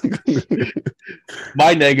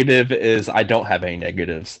 My negative is I don't have any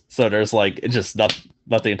negatives, so there's like it's just nothing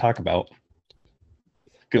to talk about.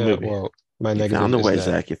 Good movie. Well, my negative found the way, is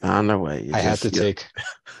that Zach. You found the way. I had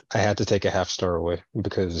to take a half star away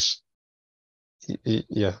because,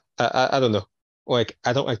 yeah, I don't know. Like,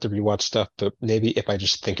 I don't like to rewatch stuff, but maybe if I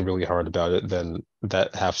just think really hard about it, then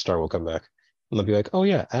that half star will come back. And I'll be like, oh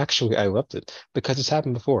yeah, actually, I loved it because it's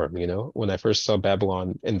happened before. When I first saw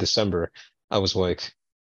Babylon in December, I was like,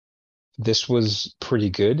 this was pretty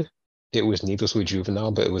good. It was needlessly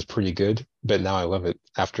juvenile, but it was pretty good. But now I love it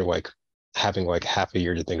after like having like half a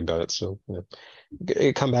year to think about it. So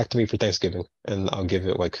come back to me for Thanksgiving and I'll give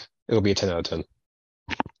it it'll be a 10 out of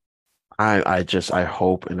 10. I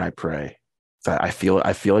hope and I pray I feel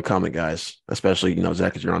it coming, guys. Especially,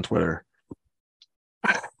 Zach, because you're on Twitter.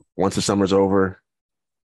 Once the summer's over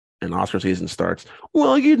and Oscar season starts,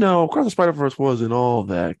 well, Across the Spider-Verse wasn't all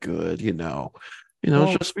that good,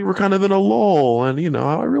 It's just we were kind of in a lull, and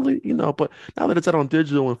I really, but now that it's out on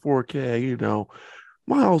digital and 4K,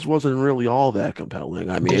 Miles wasn't really all that compelling.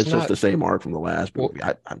 I mean, There's it's just not. the same arc from the last Well, movie.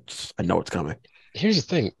 I know it's coming. here's the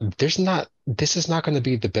thing. This is not going to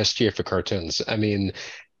be the best year for cartoons. I mean,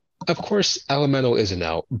 of course, Elemental isn't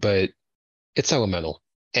out, but it's Elemental,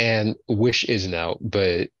 and Wish isn't out,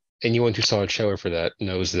 but anyone who saw a trailer for that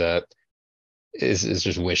knows that is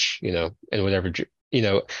just Wish, and whatever, you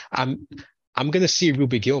know. I'm I'm gonna see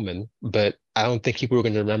Ruby Gilman, but I don't think people are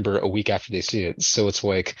gonna remember a week after they see it. So it's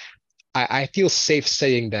like I feel safe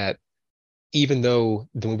saying that even though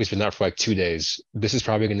the movie's been out for like 2 days, this is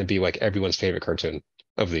probably gonna be like everyone's favorite cartoon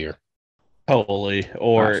of the year. Totally.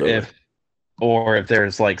 Or Absolutely. if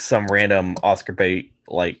there's like some random Oscar bait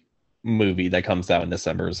like movie that comes out in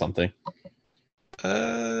December or something.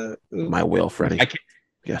 My Will, Freddy. I can't,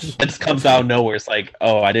 Yes. it just comes out of nowhere. It's like,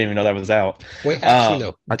 oh, I didn't even know that was out. Wait, actually,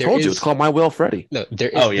 no. I There told you it's is called My Will, Freddy. no, there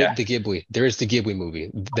is Oh, yeah. the Ghibli. There is the Ghibli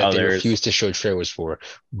movie that Oh, they there is. refuse to show trailers for,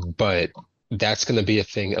 but that's going to be a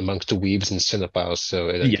thing amongst the weebs and cinephiles, so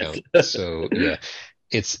it doesn't Yes. count. So yeah,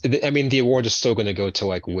 I mean, the award is still going to go to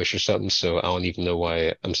like Wish or something. So I don't even know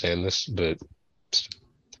why I'm saying this, but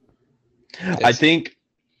I think.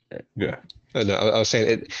 Yeah. no, I was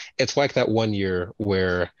saying it's like that one year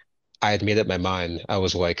where I had made up my mind. I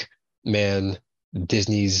was like, man,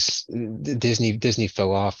 Disney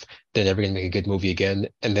fell off. They're never gonna make a good movie again.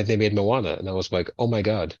 And then they made Moana, and I was like, oh my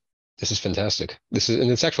God, this is fantastic. And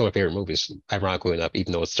it's actually one of my favorite movies, ironically enough,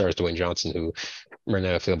 even though it stars Dwayne Johnson, who right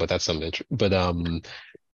now I feel about that some bitch. But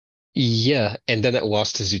yeah, and then it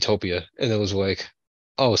lost to Zootopia, and it was like,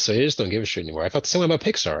 oh, so you just don't give a shit anymore. I felt the same way about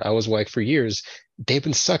Pixar. I was like, for years, they've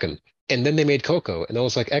been sucking. And then they made Coco, and I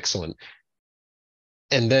was like, excellent.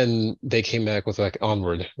 And then they came back with like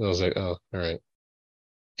Onward, and I was like, oh, all right.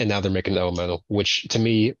 And now they're making Elemental, which to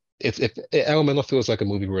me, if Elemental feels like a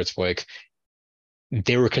movie where it's like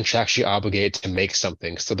they were contractually obligated to make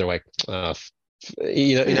something, so they're like, Yeah,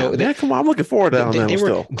 come on. I'm looking forward to Elemental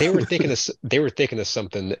still. they were thinking of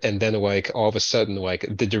something, and then like all of a sudden, like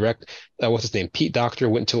the direct, what's his name, Pete Docter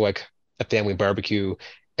went to like a family barbecue,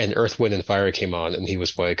 and Earth, Wind, and Fire came on, and he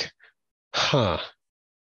was like, huh,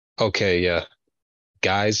 okay, yeah,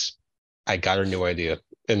 guys, I got a new idea,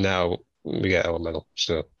 and now we got Elemental.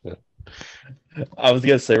 So yeah. I was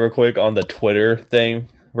gonna say real quick on the Twitter thing,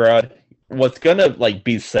 Rod. What's gonna like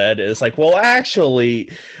be said is like, well, actually,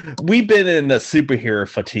 we've been in the superhero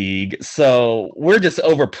fatigue, so we're just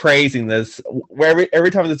overpraising this. Where every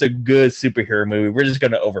time there's a good superhero movie, we're just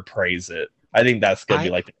gonna overpraise it. I think that's gonna be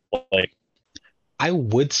like I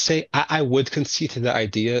would say I would concede to the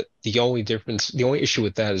idea. The only issue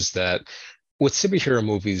with that is that with superhero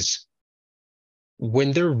movies,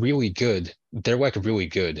 when they're really good, they're like really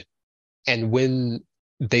good. And when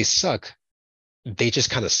they suck, they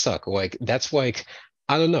just kind of suck. Like that's like,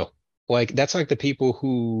 I don't know. Like that's like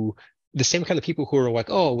the same kind of people who are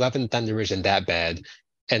like, oh, Love and Thunder isn't that bad.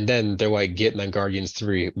 And then they're like getting on Guardians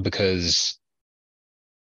 3 because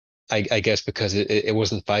I guess because it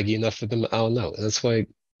wasn't Feige enough for them. I don't know. That's why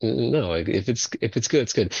no, like if it's good,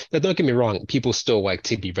 it's good. Now don't get me wrong, people still like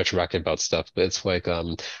to be retroactive about stuff, but it's like I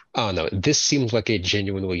don't know. This seems like a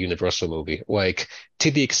genuinely universal movie. Like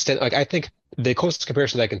to the extent like I think the closest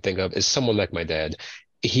comparison I can think of is someone like my dad.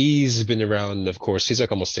 He's been around, of course, he's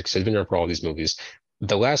like almost 6. He's been around for all these movies.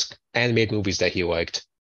 The last animated movies that he liked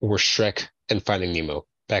were Shrek and Finding Nemo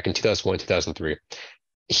back in 2001, 2003.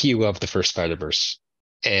 He loved the first Spider-Verse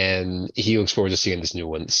and he looks forward to seeing this new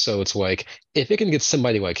one. So it's like, if it can get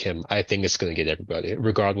somebody like him, I think it's going to get everybody,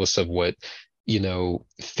 regardless of what,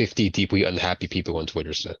 50 deeply unhappy people on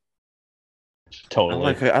Twitter said.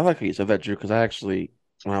 totally. I like how you said that, Drew, because I actually,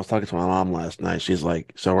 when I was talking to my mom last night, she's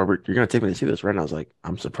like, "So Robert, you're gonna take me to see this, right?" And I was like,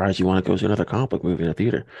 "I'm surprised you want to go see another comic book movie in a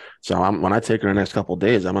theater." So when I take her the next couple of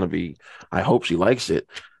days, I'm gonna be. I hope she likes it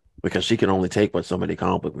because she can only take but so many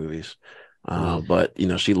comic book movies. Mm, But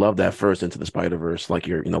she loved that first Into the Spider-Verse, like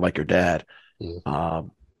your dad. mm.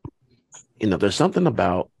 Um, there's something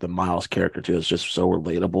about the Miles character too that's just so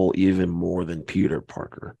relatable, even more than Peter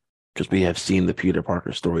Parker, because we have seen the Peter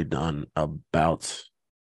Parker story done about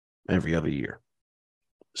every other year.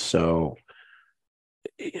 So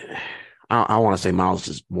I want to say Miles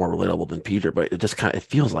is more relatable than Peter, but it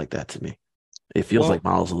feels like that to me. It feels Well, like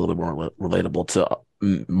Miles is a little bit more relatable to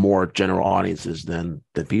more general audiences than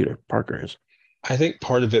Peter Parker is. I think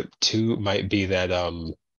part of it too might be that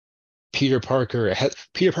Peter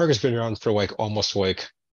Parker's been around for like almost like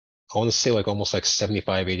I want to say like almost like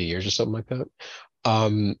 75, 80 years or something like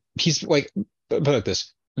that. He's like, but like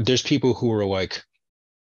this, there's people who are like,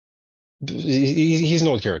 he's an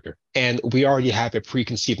old character, and we already have a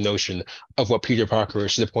preconceived notion of what Peter Parker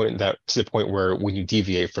is to the point where when you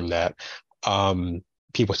deviate from that, um,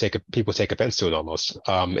 people take offense to it almost.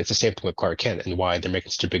 It's the same thing with Clark Kent and why they're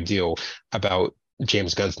making such a big deal about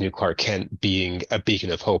James Gunn's new Clark Kent being a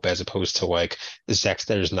beacon of hope as opposed to like Zack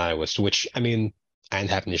Snyder's nihilist, which I mean, I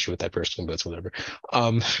didn't have an issue with that personally, but it's whatever.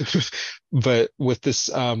 Um, but with this,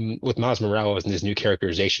 with Miles Morales and his new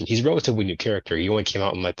characterization, he's a relatively new character. He only came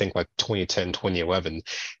out in I think like 2010, 2011.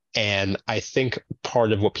 And I think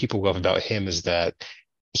part of what people love about him is that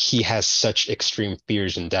he has such extreme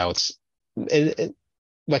fears and doubts. And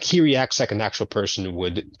like he reacts like an actual person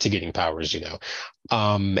would to getting powers, you know.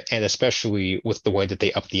 And especially with the way that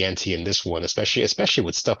they up the ante in this one, especially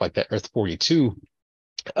with stuff like that Earth 42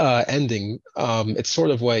 ending, it's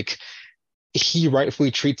sort of like he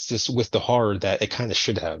rightfully treats this with the horror that it kind of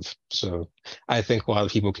should have. So I think a lot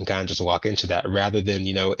of people can kind of just walk into that rather than,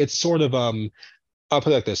 you know, it's sort of I'll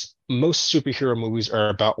put it like this. Most superhero movies are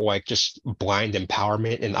about like just blind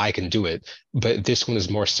empowerment and I can do it. But this one is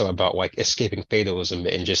more so about like escaping fatalism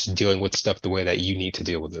and just dealing with stuff the way that you need to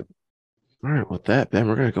deal with it. All right, with that, Ben,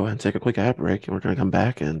 we're gonna go ahead and take a quick ad break, and we're gonna come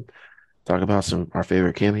back and talk about some our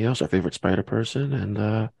favorite cameos, our favorite Spider Person, and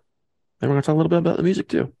then we're gonna talk a little bit about the music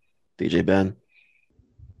too. DJ Ben,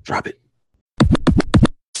 drop it.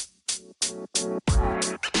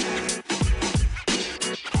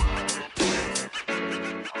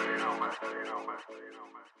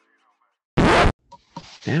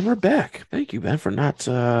 And we're back. Thank you, Ben, for not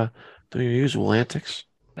doing your usual antics.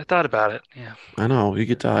 I thought about it. Yeah. I know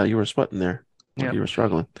you could. You were sweating there. Like Yeah. you were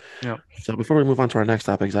struggling. Yeah. So before we move on to our next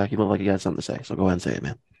topic, Zach, you look like you had something to say. So go ahead and say it,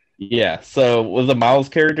 man. Yeah, so with the Miles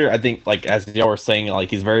character, I think like as y'all were saying,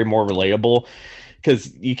 like he's very more relatable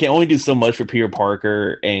because you can only do so much for Peter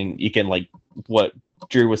Parker, and you can like what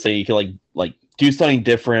Drew was saying, you can like do something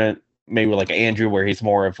different, maybe like Andrew, where he's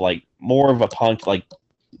more of a punk, like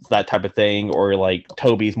that type of thing, or like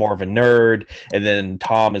Toby's more of a nerd, and then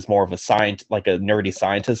Tom is more of a like a nerdy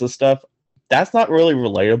scientist and stuff. That's not really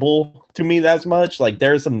relatable to me that much. Like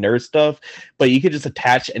there's some nerd stuff, but you could just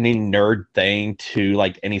attach any nerd thing to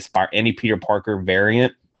like any Peter Parker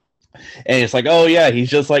variant. And it's like, oh yeah, he's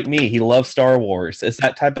just like me. He loves Star Wars. It's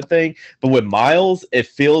that type of thing. But with Miles, it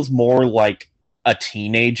feels more like a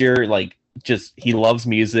teenager, like just he loves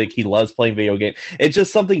music, he loves playing video games. It's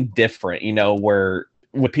just something different, you know, where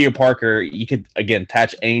with Peter Parker, you could again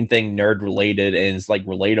attach anything nerd related and it's like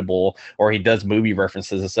relatable, or he does movie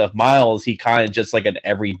references and stuff. Miles, he kind of just like an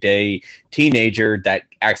everyday teenager that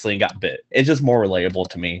accidentally got bit. It's just more relatable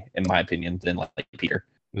to me, in my opinion, than like Peter.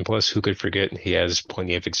 And plus, who could forget he has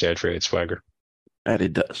plenty of exaggerated swagger. That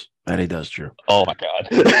it does. That it does, Drew. Oh my god.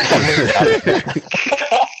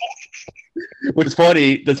 Which is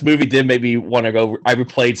funny, this movie did make me want to go. I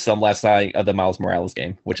replayed some last night of the Miles Morales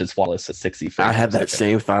game, which is flawless at 60 frames. I had that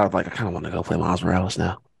same thought of like, I kind of want to go play Miles Morales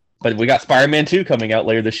now. But we got Spider-Man 2 coming out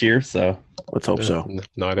later this year, so let's hope so.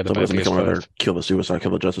 No, I got So the it doesn't become another PS5.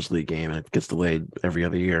 Kill the Justice League game, and it gets delayed every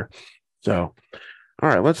other year. So, all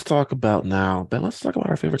right, let's talk about now, Ben. Let's talk about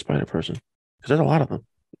our favorite Spider Person because there's a lot of them.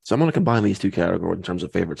 So I'm going to combine these two categories in terms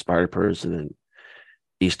of favorite Spider Person and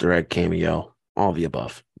Easter egg cameo, all the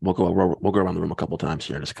above. We'll go around the room a couple times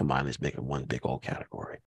here and just combine these, make it one big old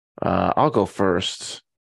category. I'll go first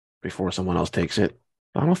before someone else takes it.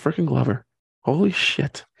 Donald freaking Glover. Holy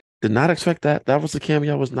shit. Did not expect that. That was the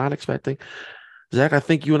cameo I was not expecting. Zach, I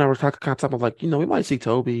think you and I were talking of like, we might see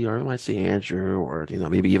Toby or we might see Andrew or,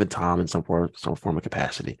 maybe even Tom in some form of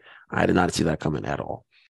capacity. I did not see that coming at all.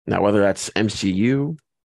 Now, whether that's MCU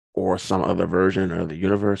or some other version of the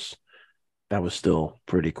universe, that was still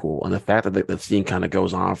pretty cool. And the fact that the scene kind of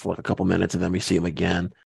goes on for like a couple minutes and then we see him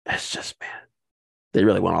again, it's just, man, they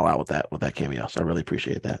really went all out with that cameo. So I really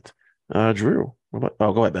appreciate that. Drew,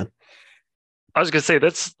 go ahead, Ben. I was gonna say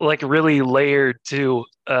that's like really layered too.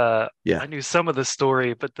 Yeah. I knew some of the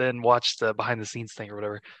story, but then watched the behind the scenes thing or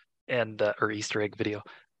whatever, and or Easter egg video,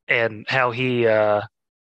 and how he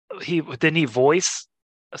voice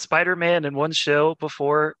a Spider-Man in one show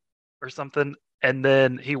before or something, and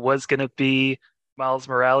then he was gonna be Miles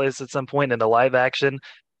Morales at some point in a live action,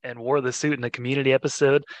 and wore the suit in a Community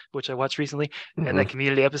episode, which I watched recently, and that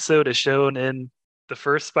Community episode is shown in the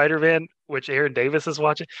first Spider-Man, which Aaron Davis is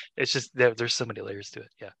watching. It's just there's so many layers to it.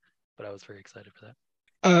 Yeah, but I was very excited for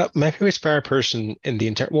that. My favorite Spider Person in the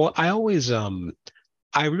entire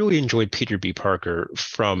I really enjoyed Peter B. Parker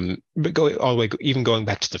going all the way, even going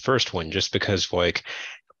back to the first one, just because like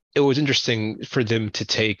it was interesting for them to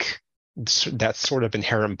take that sort of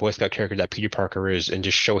inherent Boy Scout character that Peter Parker is, and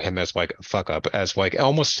just show him as like a fuck up, as like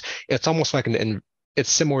almost it's almost like it's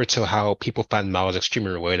similar to how people find Miles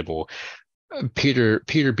extremely relatable.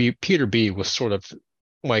 Peter B was sort of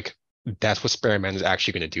like that's what Spider-Man is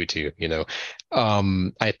actually going to do to you, you know.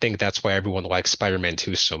 I think that's why everyone likes Spider-Man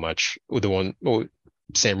 2 so much, the one, well,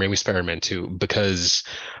 Sam Raimi Spider-Man 2, because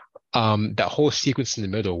that whole sequence in the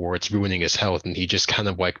middle where it's ruining his health and he just kind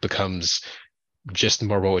of like becomes just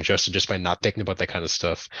more well adjusted just by not thinking about that kind of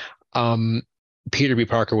stuff. Um, Peter B.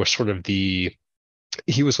 Parker was sort of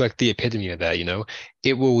he was like the epitome of that, you know.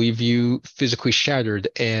 It will leave you physically shattered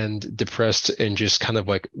and depressed and just kind of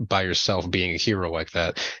like by yourself being a hero like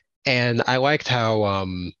that. And I liked how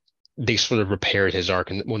they sort of repaired his arc,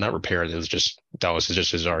 and well, not repaired, it was just that was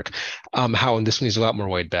just his arc. How in this one he's a lot more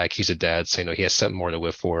laid back. He's a dad, so you know he has something more to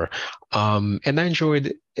live for. And I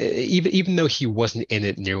enjoyed even though he wasn't in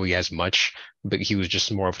it nearly as much, but he was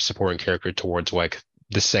just more of a supporting character towards like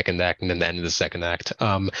the second act and then the end of the second act.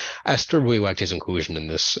 I still really liked his inclusion in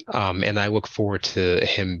this. And I look forward to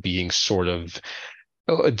him being sort of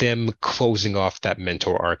them closing off that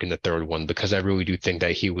mentor arc in the third one, because I really do think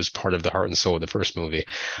that he was part of the heart and soul of the first movie.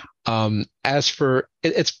 As for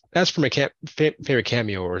my favorite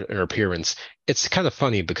cameo or appearance, it's kind of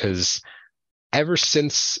funny because ever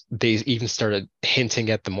since they even started hinting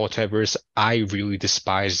at the multiverse, I really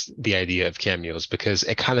despised the idea of cameos because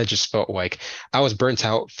it kind of just felt like I was burnt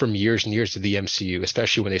out from years and years of the MCU,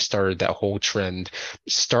 especially when they started that whole trend,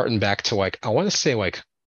 starting back to like, I want to say like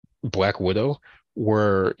Black Widow,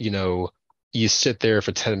 where, you know, you sit there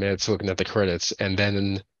for 10 minutes looking at the credits and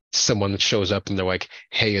then someone shows up and they're like,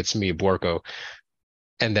 hey, it's me, Blorko.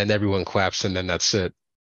 And then everyone claps and then that's it.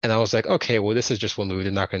 And I was like, okay, well, this is just one movie.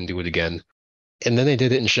 They're not going to do it again. And then they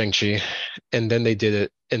did it in Shang-Chi, and then they did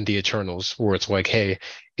it in The Eternals, where it's like, hey,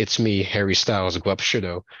 it's me, Harry Styles, Gleb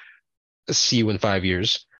Shido. See you in 5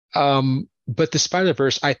 years. But the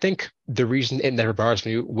Spider-Verse, I think the reason it never bothers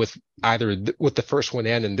me with either with the first one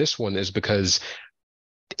and in this one is because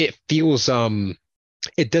it feels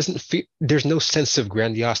it doesn't feel there's no sense of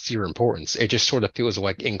grandiosity or importance. It just sort of feels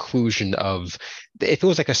like inclusion of it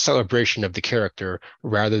feels like a celebration of the character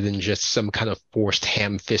rather than just some kind of forced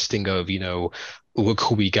ham fisting of, you know, look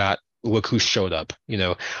who we got, look who showed up, you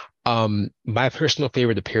know. My personal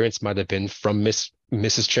favorite appearance might have been from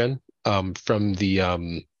Mrs. Chen, from the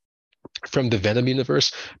Venom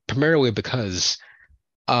universe, primarily because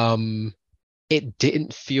it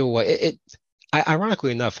didn't feel like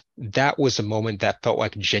ironically enough, that was a moment that felt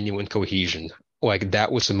like genuine cohesion. Like that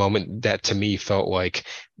was a moment that to me felt like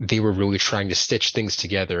they were really trying to stitch things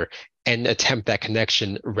together and attempt that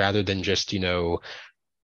connection rather than just, you know,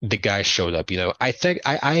 the guy showed up, you know. I think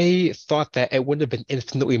I thought that it would have been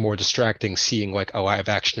infinitely more distracting seeing like a live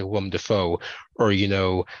action Willem Dafoe or, you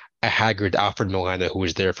know, a haggard Alfred Molina who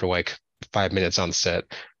was there for like 5 minutes on set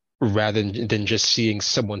rather than just seeing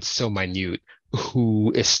someone so minute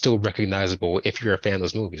who is still recognizable if you're a fan of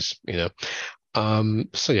those movies, you know.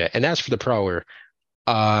 So yeah, and as for the Prowler,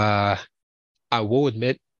 I will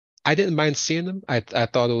admit I didn't mind seeing him. I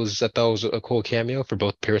thought it was a cool cameo for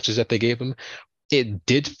both appearances that they gave him. It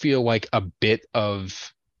did feel like a bit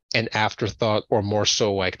of an afterthought, or more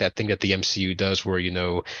so like that thing that the MCU does where, you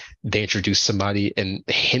know, they introduce somebody and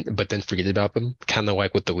hint but then forget about them, kind of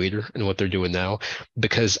like with the leader and what they're doing now,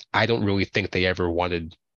 because I don't really think they ever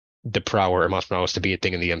wanted the Prowler or Miles Morales to be a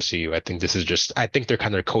thing in the MCU. I think they're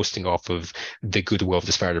kind of coasting off of the goodwill of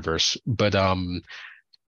the Spider-Verse. But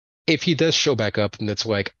if he does show back up, and it's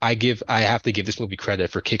like I have to give this movie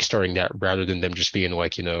credit for kickstarting that rather than them just being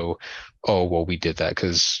like, you know, oh well, we did that,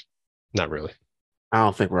 because not really. I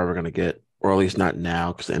don't think we're ever going to get, or at least not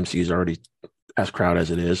now, because the MCU is already as crowded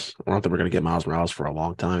as it is. I don't think we're going to get Miles Morales for a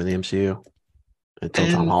long time in the MCU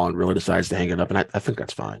until Tom Holland really decides to hang it up, and I think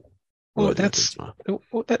that's fine. Well, that's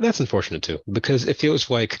unfortunate too, because it feels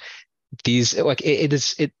like these like it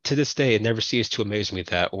is to this day it never ceases to amaze me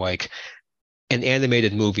that like an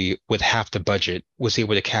animated movie with half the budget was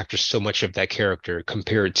able to capture so much of that character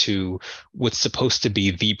compared to what's supposed to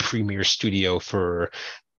be the premier studio for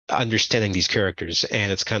understanding these characters.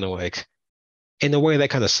 And it's kind of like, in a way, that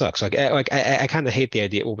kind of sucks. I kind of hate the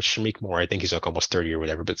idea. Well, with Shameik Moore, I think he's like almost 30 or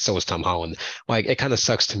whatever, but so is Tom Holland. Like, it kind of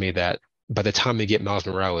sucks to me that by the time they get Miles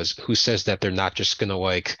Morales, who says that they're not just gonna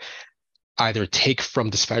like either take from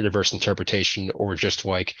the Spider-Verse interpretation or just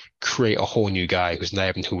like create a whole new guy who's not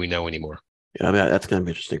even who we know anymore. Yeah, I mean, that's gonna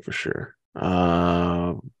be interesting for sure.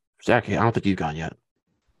 Zach, I don't think you've gone yet.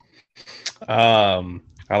 I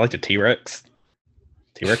like the T-Rex.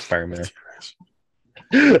 T-Rex Spider-Man.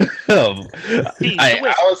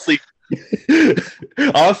 I honestly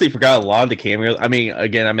Honestly, forgot a lot of the cameos. I mean,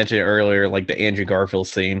 again, I mentioned it earlier, like the Andrew Garfield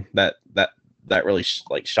scene that really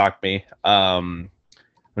like shocked me. I'm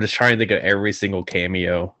just trying to think of every single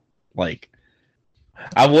cameo. Like,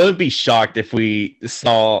 I wouldn't be shocked if we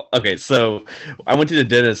saw. Okay, so I went to the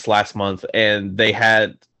dentist last month, and they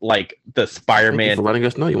had like the Thank you Spider-Man. for letting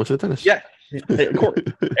us know you went to the dentist. Yeah, of course.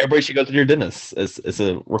 Everybody should go to their dentist. It's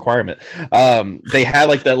a requirement. They had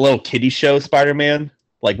like that little kitty show Spider-Man,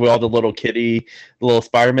 like with all the little little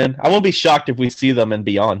Spider-Man. I won't be shocked if we see them and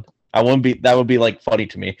beyond. I won't be. That would be like funny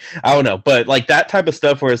to me. I don't know, but like that type of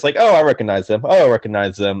stuff where it's like, oh, I recognize them. Oh, I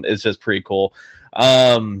recognize them. It's just pretty cool.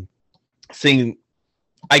 Seeing,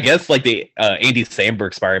 I guess like the Andy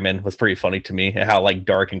Samberg Spider-Man was pretty funny to me, and how like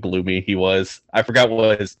dark and gloomy he was. I forgot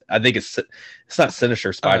what his. I think it's not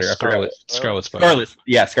Sinister Spider. I forgot. Scarlet Spider.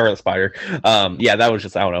 Scarlet Spider. Yeah, that was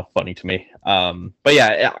just, I don't know, funny to me. But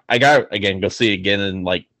yeah, I got again go see it again and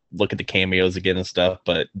like look at the cameos again and stuff.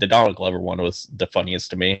 But the Donald Glover one was the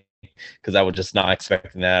funniest to me because I was just not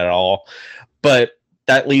expecting that at all. But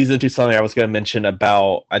that leads into something I was going to mention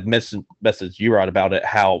about. I messaged you, Rod, about it.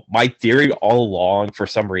 How my theory all along, for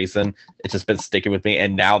some reason, it's just been sticking with me.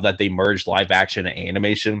 And now that they merged live action and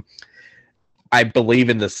animation, I believe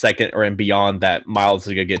in the second or and beyond that Miles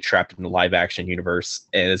is going to get trapped in the live action universe,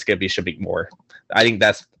 and it's going to be should be more. I think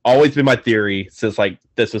that's always been my theory since like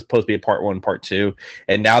this was supposed to be a part 1, part 2,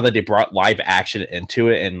 and now that they brought live action into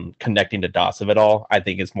it and connecting the dots of it all, I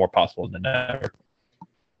think it's more possible than ever.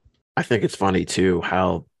 I think it's funny too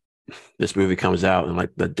how this movie comes out and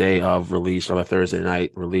like the day of release or the Thursday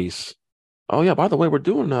night release. Oh yeah, by the way, we're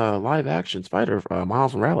doing a live action Spider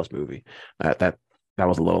Miles Morales movie. That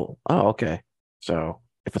was a little. Oh, okay. So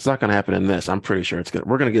if it's not going to happen in this, I'm pretty sure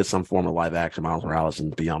we're going to get some form of live action Miles Morales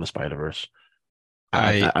and Beyond the Spider-Verse.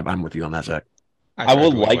 I'm with you on that, Zach. I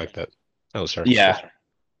would like that. Oh, sorry. Yeah.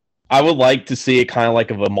 I would like to see it kind of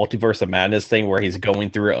like of a Multiverse of Madness thing where he's going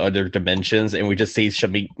through other dimensions and we just see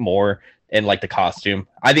Shamik more in like the costume.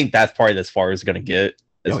 I think that's probably as far as it's going to get.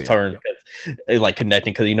 Like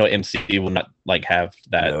connecting, because MCU will not like have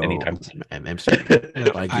that anytime soon. And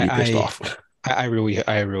MCU like pissed off. I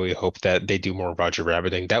really hope that they do more Roger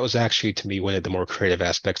Rabbiting. That was actually, to me, one of the more creative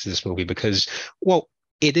aspects of this movie because, well,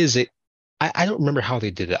 it is it. I don't remember how they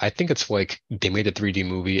did it. I think it's like they made a 3D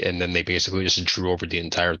movie and then they basically just drew over the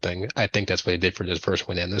entire thing. I think that's what they did for this first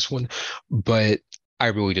one and this one. But I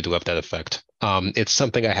really did love that effect. It's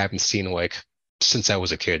something I haven't seen like since I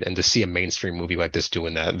was a kid, and to see a mainstream movie like this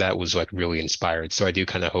doing that was like really inspired. So I do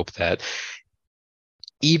kind of hope that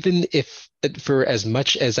even if, for as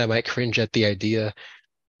much as I might cringe at the idea,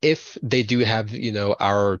 if they do have,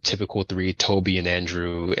 our typical 3, Toby and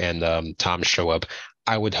Andrew and Tom show up,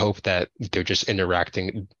 I would hope that they're just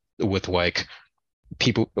interacting with like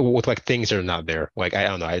people with like things that are not there. Like, I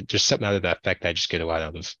don't know, just something out of that effect I just get a lot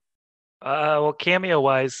out of. Well, cameo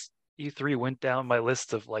wise, you 3 went down my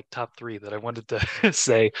list of like top 3 that I wanted to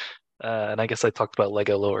say. And I guess I talked about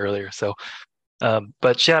Lego a little earlier. So,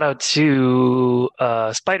 but shout out to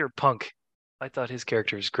Spider-Punk. I thought his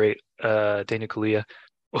character was great. Daniel Kaluuya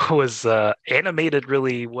was animated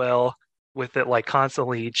really well, with it like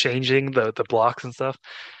constantly changing the blocks and stuff,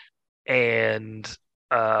 and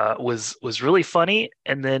was really funny.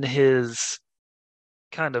 And then his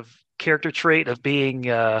kind of character trait of being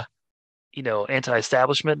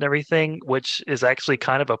anti-establishment and everything, which is actually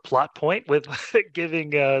kind of a plot point with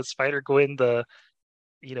giving Spider-Gwen the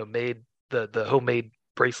made the homemade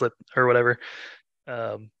bracelet or whatever.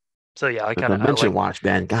 So yeah, I kind of mention watch,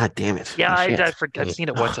 man. God damn it. Yeah, I forget. I've seen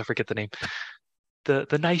it once. I forget the name.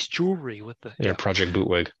 The nice jewelry with the Project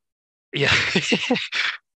Bootleg. Yeah.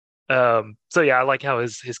 So yeah, I like how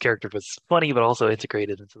his character was funny but also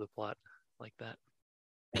integrated into the plot like that.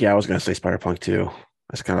 Yeah, I was gonna say Spider-Punk too.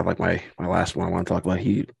 That's kind of like my last one I want to talk about.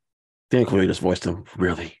 Dan Kaluuya just voiced him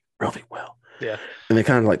really, really well. Yeah. And they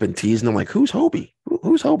kind of like been teasing him like, who's Hobie?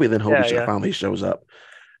 Who's Hobie? Then Hobie finally shows up.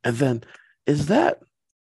 And then is that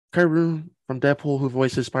Kyron from Deadpool who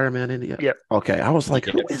voices Spider-Man in India? Yeah. Okay. I was like,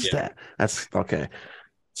 who is that? That's okay.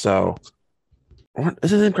 So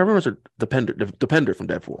is his name Kyron or is it Depender from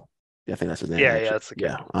Deadpool? Yeah, I think that's his name. Yeah, actually. That's the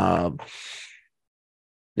guy.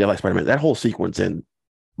 Yeah, like Spider-Man. That whole sequence in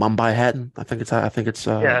Mumbai Hatton, I think it's what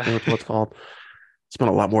it's called. Spent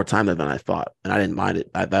a lot more time there than I thought, and I didn't mind it.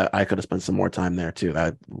 I could have spent some more time there too.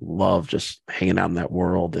 I love just hanging out in that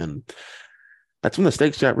world, and that's when the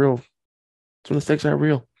stakes got real. That's when the stakes got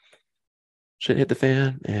real. Shit hit the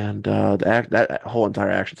fan, and that whole entire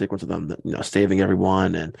action sequence of them, saving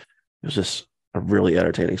everyone, and it was just a really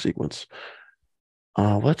entertaining sequence.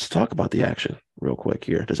 Let's talk about the action real quick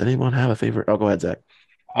here. Does anyone have a favorite? Oh, go ahead, Zach.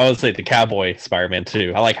 I would say the cowboy Spider-Man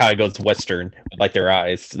too. I like how it goes Western, like their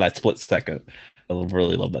eyes, that split second. I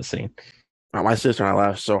really love that scene. My sister and I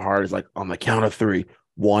laughed so hard. It's like on the count of three,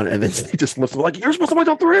 one, and then he just lifts like you're supposed to wait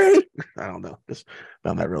till three. I don't know. Just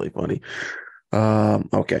found that really funny.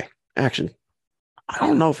 Okay, action. I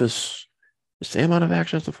don't know if it's the same amount of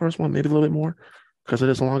action as the first one, maybe a little bit more because it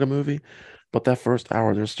is a longer movie. But that first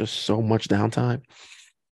hour, there's just so much downtime.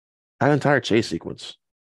 That entire chase sequence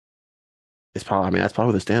is probably, I mean, that's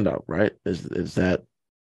probably the standout, right? Is that,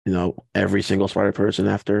 every single Spider person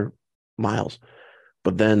after Miles.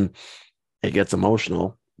 But then it gets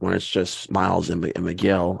emotional when it's just Miles and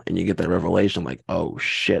Miguel, and you get that revelation like, oh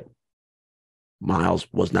shit, Miles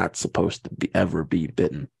was not supposed to ever be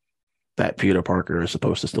bitten. That Peter Parker is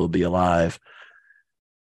supposed to still be alive.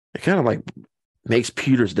 It kind of like makes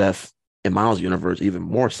Peter's death in Miles' universe even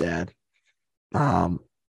more sad.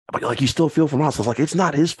 But like you still feel for Miles. It's like it's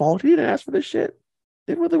not his fault. He didn't ask for this shit.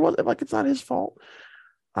 It really wasn't like it's not his fault.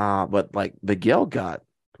 But like Miguel got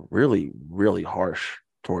really, really harsh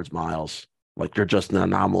towards Miles. Like you're just an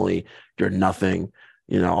anomaly. You're nothing.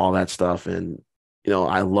 All that stuff. And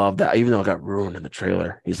I love that. Even though it got ruined in the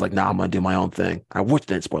trailer, he's like, "Nah, I'm gonna do my own thing." I wish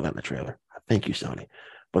they didn't spoil that in the trailer. Thank you, Sony.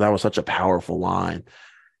 But that was such a powerful line.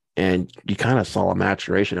 And you kind of saw a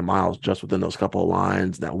maturation in Miles just within those couple of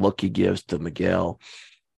lines, that look he gives to Miguel.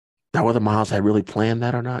 Now, whether Miles had really planned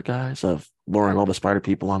that or not, guys, of luring all the spider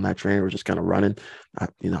people on that train or just kind of running,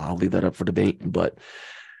 I'll leave that up for debate. But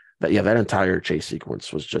that entire chase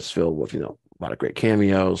sequence was just filled with, a lot of great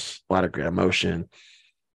cameos, a lot of great emotion.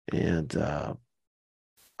 And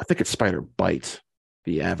I think it's Spider Bite,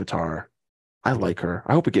 the Avatar. I like her.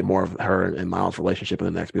 I hope we get more of her and Miles' relationship in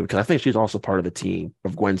the next movie because I think she's also part of the team,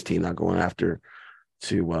 of Gwen's team, now going after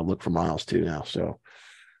to look for Miles too now. So,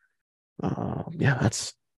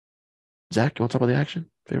 that's Zach. You want to talk about the action?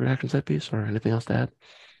 Favorite action set piece or anything else to add?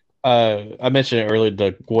 I mentioned it earlier,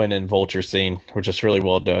 the Gwen and Vulture scene, which is really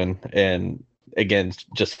well done. And again,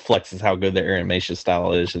 just flexes how good their animation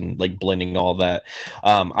style is and like blending all that.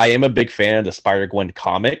 I am a big fan of the Spider-Gwen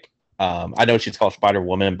comic. I know she's called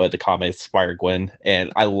Spider-Woman, but the comic is Spider-Gwen.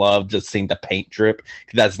 And I love just seeing the paint drip.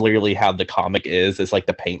 That's literally how the comic is. It's like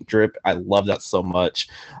the paint drip. I love that so much.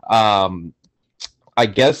 I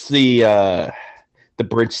guess the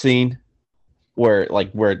bridge scene where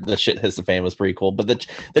the shit hits the fan was pretty cool, but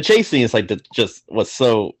the chase scene is like just was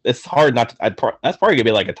so, it's hard not to, that's probably gonna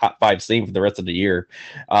be like a top 5 scene for the rest of the year,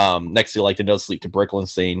 next to like the No Sleep to Brooklyn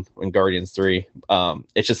scene in Guardians 3.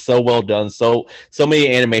 It's just so well done, so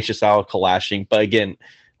many animation style collashing, but again,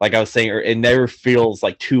 like I was saying, it never feels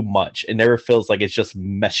like too much. It never feels like it's just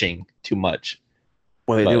meshing too much.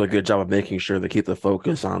 Well, they do a good job of making sure they keep the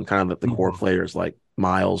focus on kind of the core players like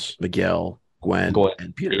Miles, Miguel, Gwen,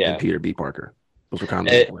 and Peter B. Parker. Those were kind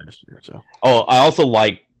of the players. So. Oh, I also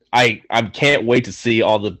like I can't wait to see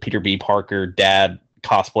all the Peter B. Parker dad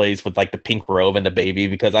cosplays with like the pink robe and the baby,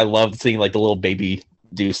 because I love seeing like the little baby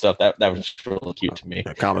do stuff. That was just really cute to me.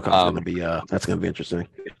 Yeah, Comic-Con's gonna be that's gonna be interesting.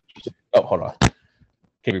 Oh, hold on. Can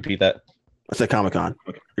you repeat that? I said Comic-Con.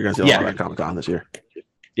 You're gonna see a lot of Comic-Con this year.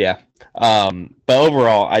 Yeah. But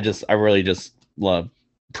overall, I really just love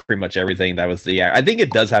pretty much everything that was I think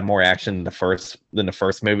it does have more action than the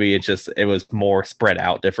first movie. It was more spread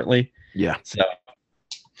out differently. Yeah. So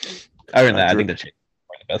other than that, I think that's the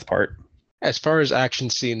best part. As far as action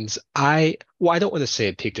scenes, I don't want to say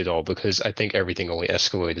it peaked at all because I think everything only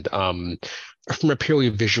escalated. From a purely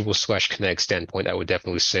visual / kinetic standpoint, I would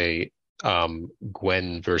definitely say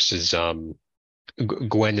Gwen versus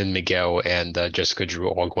Gwen and Miguel and Jessica Drew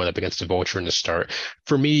all going up against the Vulture in the start.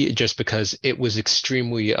 For me, just because it was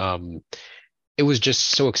extremely, it was just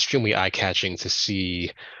so extremely eye-catching to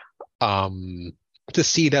see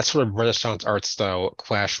that sort of Renaissance art style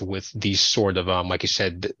clash with the sort of, like you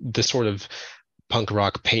said, the sort of punk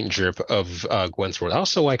rock paint drip of Gwen's world. I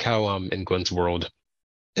also like how in Gwen's world,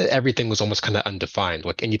 everything was almost kind of undefined.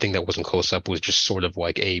 Like anything that wasn't close up was just sort of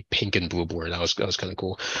like a pink and blue blur. That was kind of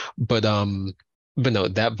cool. But no,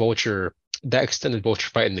 that extended Vulture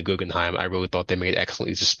fight in the Guggenheim, I really thought they made excellent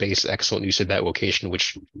use of space, excellent use of that location,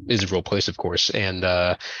 which is a real place, of course. And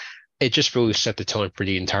it just really set the tone for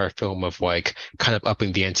the entire film of like kind of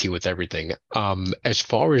upping the ante with everything. As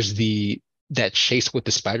far as that chase with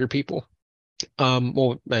the spider people,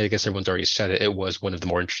 well, I guess everyone's already said it. It was one of the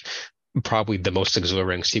more probably the most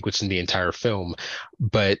exhilarating sequence in the entire film.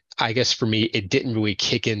 But I guess for me, it didn't really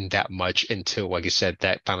kick in that much until, like you said,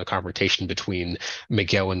 that final confrontation between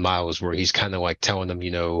Miguel and Miles, where he's kind of like telling them,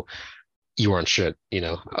 you aren't shit,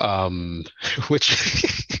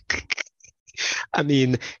 which I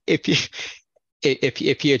mean, if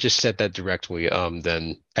you had just said that directly,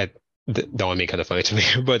 then That one made kind of funny to me.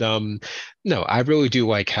 But no, I really do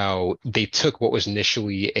like how they took what was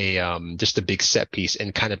initially a just a big set piece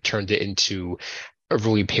and kind of turned it into a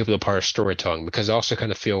really pivotal part of storytelling. Because I also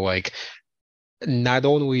kind of feel like not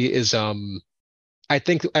only is I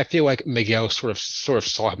feel like Miguel sort of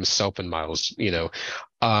saw himself in Miles, a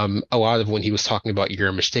lot of when he was talking about you're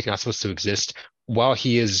a mistake not supposed to exist, while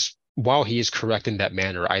he is correct in that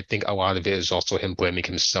manner, I think a lot of it is also him blaming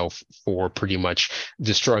himself for pretty much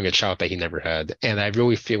destroying a child that he never had. And I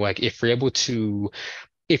really feel like if you're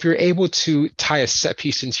able to tie a set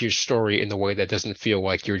piece into your story in a way that doesn't feel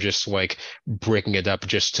like you're just like breaking it up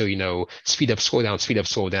just to, speed up,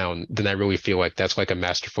 slow down, then I really feel like that's like a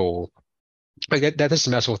masterful like that is a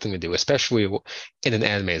masterful thing to do, especially in an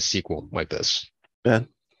animated sequel like this. Ben?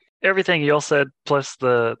 Everything y'all said, plus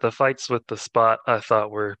the fights with the Spot, I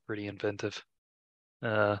thought were pretty inventive.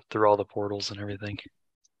 Through all the portals and everything.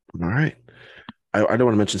 All right. I don't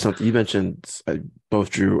want to mention something. You mentioned both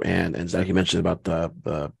Drew and Zach. You mentioned about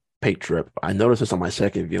the paint trip. I noticed this on my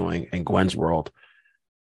second viewing in Gwen's world.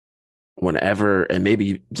 Whenever, and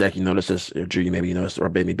maybe Zach, you noticed this, or Drew, maybe you noticed, or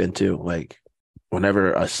maybe Ben too. Like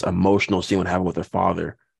whenever a emotional scene would happen with her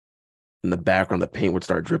father, in the background, the paint would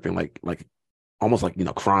start dripping, like almost like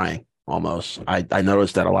crying. Almost. I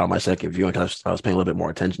noticed that a lot of my second viewing because I was paying a little bit more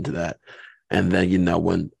attention to that. And then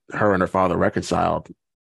when her and her father reconciled,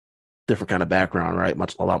 different kind of background, right?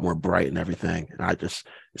 A lot more bright and everything. And it's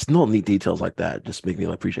little neat details like that just make me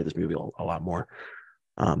appreciate this movie a lot more.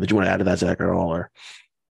 Did you want to add to that, Zach, at all? Or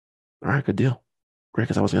all right, good deal. Great,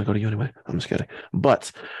 because I was going to go to you anyway. I'm just kidding.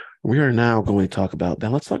 But we are now going to talk about,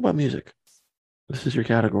 then let's talk about music. This is your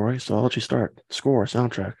category, so I'll let you start. Score,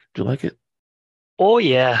 soundtrack. Do you like it? Oh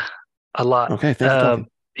yeah, a lot. Okay, thanks for talking.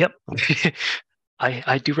 Yep.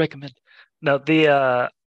 I do recommend. Now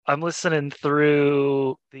I'm listening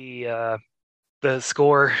through the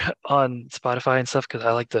score on Spotify and stuff because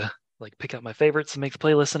I like to pick out my favorites and make the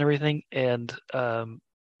playlist and everything. And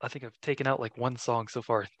I think I've taken out like one song so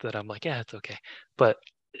far that I'm like, yeah, it's okay. But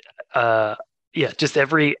yeah, just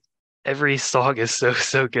every song is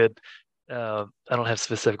so good. I don't have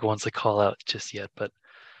specific ones to call out just yet, but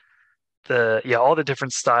all the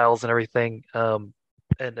different styles and everything.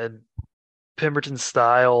 And Pemberton's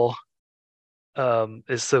style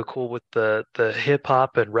is so cool with the hip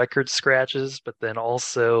hop and record scratches, but then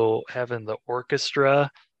also having the orchestra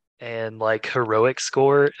and like heroic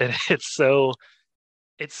score, and it's so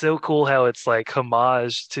cool how it's like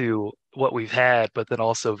homage to what we've had, but then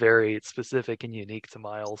also very specific and unique to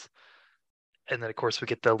Miles. And then of course we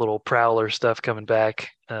get the little Prowler stuff coming back,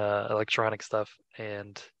 electronic stuff,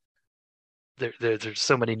 and there's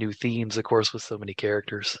so many new themes, of course, with so many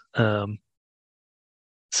characters.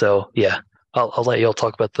 So yeah, I'll let y'all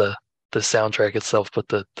talk about the soundtrack itself, but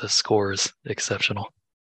the score is exceptional.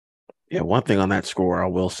 Yeah, one thing on that score I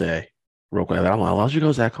will say real quick. I'll let you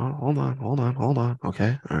go, Zach. Hold on.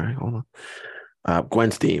 Okay, all right, hold on.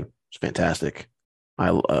 Gwen's theme is fantastic. I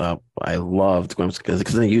loved Gwen's because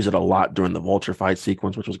they use it a lot during the Vulture fight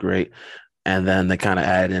sequence, which was great. And then they kind of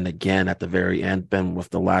added in again at the very end, Ben, with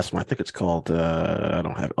the last one. I think it's called, I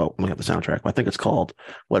don't have, let me have the soundtrack. But I think it's called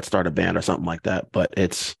Let's Start a Band or something like that. But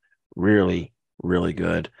it's really, really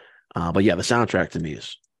good. But yeah, the soundtrack to me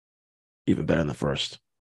is even better than the first.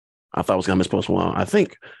 I thought I was going to miss Post Malone. I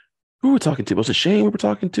think, who were we talking to? Was it Shane we were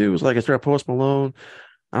talking to? It was like, is there a Post Malone?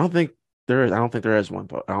 I don't think there is. I don't think there is one.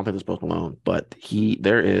 But I don't think there's Post Malone. But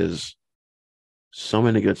there is so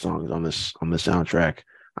many good songs on this soundtrack.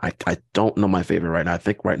 I don't know my favorite right now. I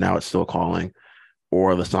think right now it's Still Calling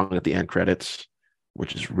or the song at the end credits,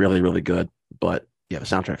 which is really, really good. But yeah, the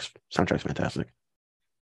soundtrack's fantastic.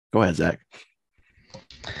 Go ahead, Zach.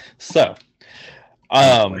 So,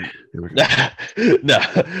 no,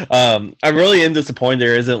 I really am disappointed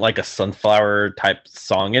there isn't like a Sunflower type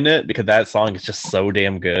song in it because that song is just so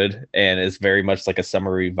damn good and it's very much like a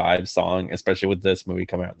summery vibe song, especially with this movie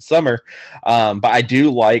coming out in the summer. But I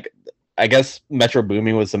do like, I guess Metro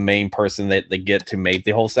Boomin was the main person that they get to make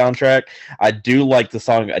the whole soundtrack. I do like the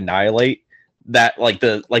song Annihilate. That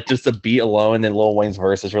just the beat alone and Lil Wayne's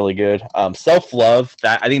verse is really good. Self Love,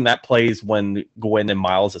 that I think that plays when Gwen and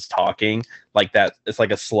Miles is talking like that. It's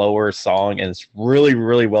like a slower song and it's really,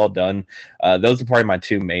 really well done. Those are probably my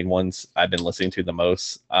two main ones I've been listening to the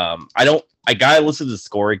most. I gotta listen to the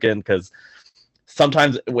score again because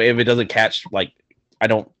sometimes if it doesn't catch, like I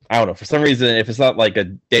don't know. For some reason, if it's not like a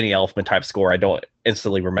Danny Elfman type score, I don't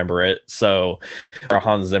instantly remember it. So, or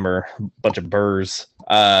Hans Zimmer, bunch of burrs.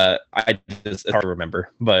 It's hard to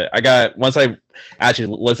remember. But once I actually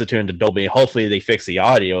listened to it into Dolby, hopefully they fix the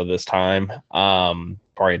audio this time.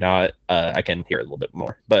 Or probably not. I can hear it a little bit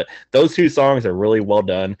more. But those two songs are really well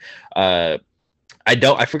done. I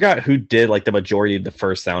forgot who did like the majority of the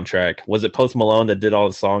first soundtrack. Was it Post Malone that did all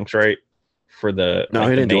the songs, right? For the No, like,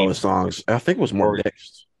 he the didn't do all main the songs. I think it was more or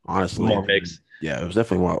mixed, honestly. more mix, Yeah, it was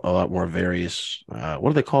definitely a lot more various. What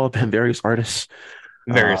do they call it? Various artists.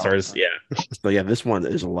 various Uh, artists. Yeah, so yeah, this one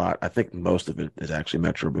is a lot. I think most of it is actually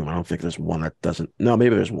Metro Boomin. I don't think there's one that doesn't. No,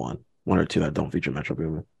 maybe there's one or two that don't feature Metro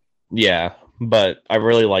Boomin. yeah. But I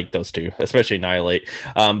really like those two, especially Annihilate.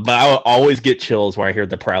 But I will always get chills when I hear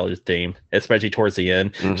the Prowler theme, especially towards the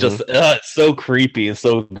end. Mhm. Just it's so creepy and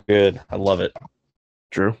so good. I love it.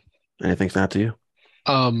 True. Anything stand out to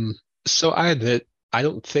you? So I admit I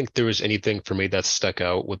don't think there was anything for me that stuck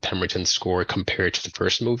out with Pemberton's score compared to the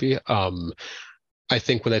first movie. I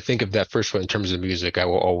think when I think of that first one in terms of music, I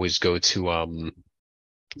will always go to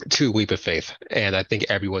Leap of Faith. And I think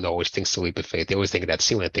everyone always thinks to Leap of Faith. They always think of that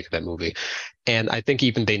scene when I think of that movie. And I think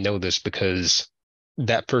even they know this because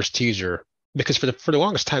that first teaser, because for the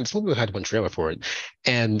longest time, this movie had one trailer for it,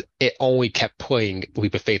 and it only kept playing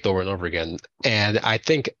Leap of Faith over and over again. And I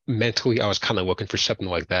think mentally I was kind of looking for something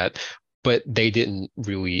like that, but they didn't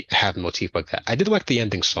really have a motif like that. I did like the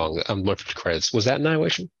ending song, Lord for the Credits. Was that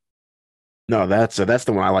Annihilation? No, that's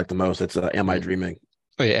the one I like the most. It's Am I Dreaming?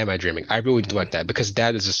 Oh yeah, Am I Dreaming? I really do like that because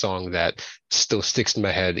that is a song that still sticks in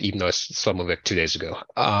my head, even though I saw it like 2 days ago.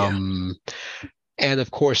 And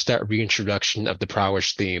of course, that reintroduction of the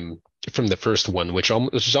Prowess theme from the first one, which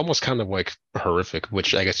is almost kind of like horrific,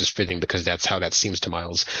 which I guess is fitting because that's how that seems to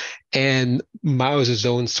Miles. And Miles'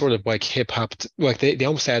 own sort of like hip hop, like they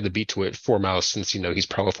almost added the beat to it for Miles since, he's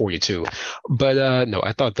probably 42. But no,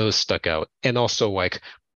 I thought those stuck out. And also like,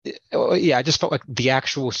 yeah, I just felt like the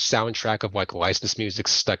actual soundtrack of like licensed music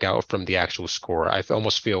stuck out from the actual score. I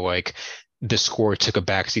almost feel like the score took a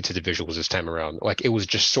backseat to the visuals this time around. Like it was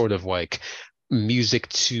just sort of like music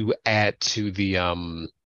to add to the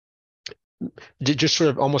just sort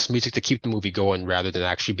of almost music to keep the movie going rather than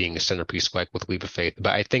actually being a centerpiece like with Leap of Faith.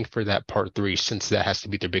 But I think for that part three, since that has to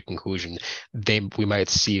be their big conclusion, we might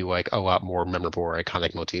see like a lot more memorable or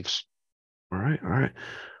iconic motifs. All right.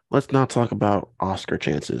 Let's not talk about Oscar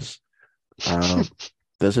chances.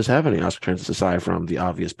 Does this have any Oscar chances aside from the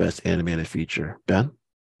obvious best animated feature? Ben?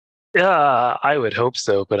 Yeah, I would hope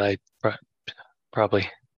so, but I probably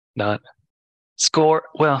not. Score,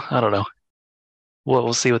 well, I don't know.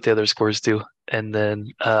 We'll see what the other scores do. And then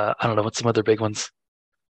I don't know what some other big ones.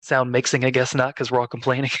 Sound mixing, I guess not, because we're all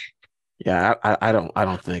complaining. Yeah, I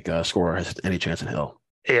don't think score has any chance in hell.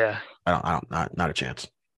 Yeah. Not a chance.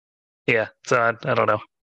 Yeah. So I don't know.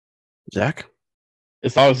 Zach?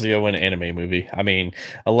 It's obviously a win anime movie. I mean,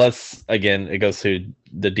 unless again it goes to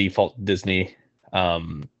the default Disney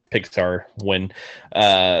Pixar win.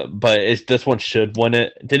 But this one should win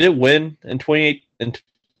it. Did it win in 28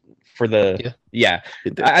 for the yeah.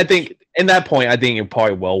 I think in that point I think it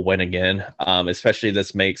probably will win again. Especially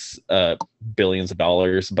this makes billions of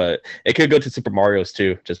dollars, but it could go to Super Mario's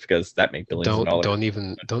too, just because that makes billions of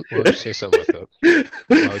dollars. Don't ever say something like that.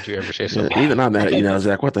 Why would you ever say something? Even I'm mad at you now,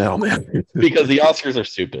 Zach. What the hell, man? Because the Oscars are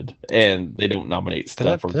stupid and they don't nominate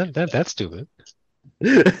stuff. That's stupid.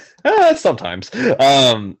 Sometimes.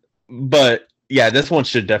 But yeah, this one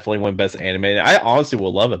should definitely win Best Animated. I honestly would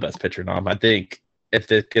love a Best Picture nom. I think if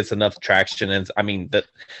it gets enough traction, and I mean the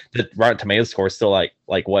Rotten Tomatoes score is still like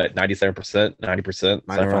what 97%, 90%,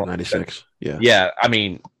 95, 96. Yeah. Yeah. I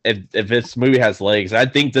mean, if this movie has legs, I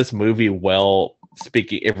think this movie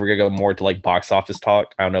speaking, if we're gonna go more to like box office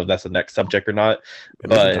talk, I don't know if that's the next subject or not. We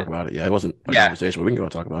can talk about it. Yeah, it wasn't a conversation, but we can go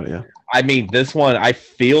and talk about it. Yeah. I mean, this one, I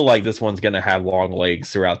feel like this one's gonna have long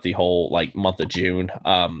legs throughout the whole like month of June.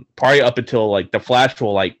 Probably up until like the Flash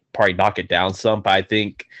will like probably knock it down some, but I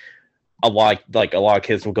think a lot of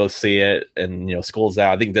kids will go see it, and school's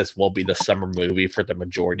out. I think this will be the summer movie for the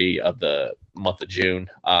majority of the month of June.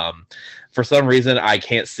 For some reason, I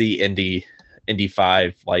can't see Indy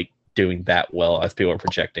 5 like doing that well as people are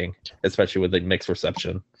projecting, especially with the mixed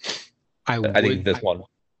reception. I think this one.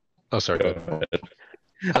 Oh, sorry. Go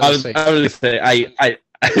ahead. I was gonna say I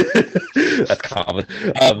that's common.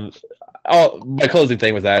 My closing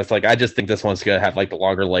thing was that it's like I just think this one's gonna have like the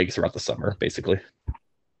longer legs throughout the summer, basically.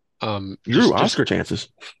 Oscar chances.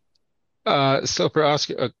 So for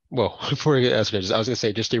Oscar, well, before we get Oscar chances, I was gonna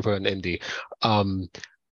say just to put an Indy.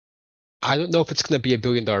 I don't know if it's going to be $1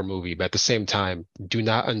 billion movie, but at the same time, do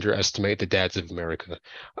not underestimate the dads of America.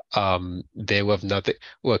 They love nothing.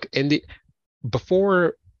 Look,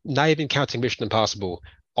 before, not even counting Mission Impossible,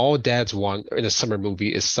 all dads want in a summer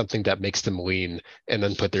movie is something that makes them lean and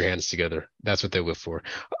then put their hands together. That's what they live for.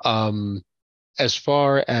 As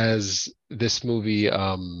far as this movie,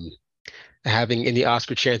 having any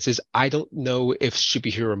Oscar chances. I don't know if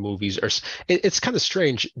superhero movies are. It's kind of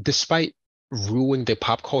strange, despite ruling the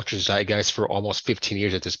pop culture zeitgeist for almost 15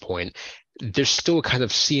 years at this point. They're still kind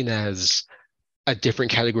of seen as a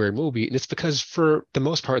different category movie, and it's because for the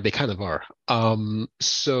most part they kind of are.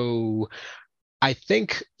 So I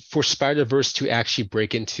think for Spider-Verse to actually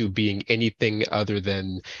break into being anything other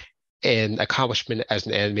than an accomplishment as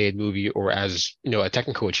an animated movie or as, a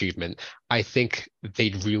technical achievement, I think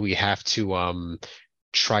they'd really have to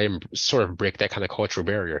try and sort of break that kind of cultural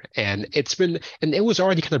barrier. And it was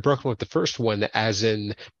already kind of broken with the first one, as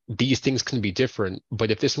in these things can be different. But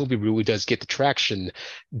if this movie really does get the traction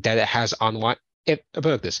that it has online, if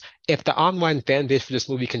the online fan base for this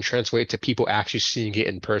movie can translate to people actually seeing it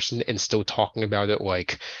in person and still talking about it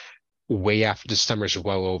like way after the summer's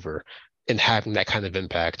well over and having that kind of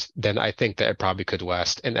impact, then I think that it probably could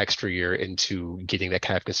last an extra year into getting that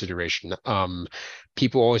kind of consideration.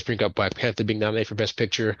 People always bring up Black Panther being nominated for Best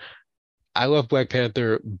Picture. I love Black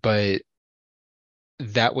Panther, but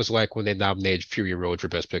that was like when they nominated Fury Road for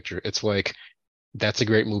Best Picture. It's like, that's a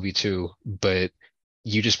great movie too, but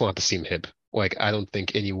you just want to seem hip. Like, I don't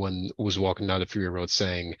think anyone was walking out of Fury Road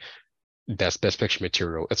saying that's Best Picture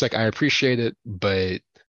material. It's like, I appreciate it, but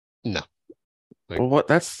no. Well,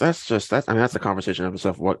 that's just that. I mean, that's the conversation of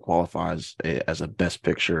itself. What qualifies as a Best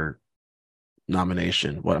Picture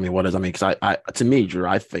nomination? What is? Because to me, Drew,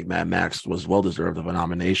 I think Mad Max was well deserved of a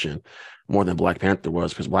nomination more than Black Panther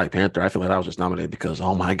was, because Black Panther, I feel like that was just nominated because,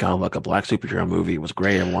 oh my God, look, a black superhero movie, it was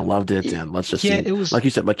great, everyone loved it, and let's just it was like you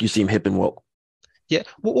said, like you seem hip and woke. Yeah,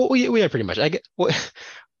 well, yeah, pretty much. I get.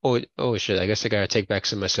 Well, oh shit! I guess I gotta take back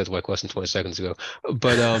some I said like less than 20 seconds ago.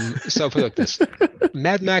 But so I'll put it like this: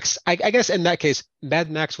 Mad Max. I guess in that case, Mad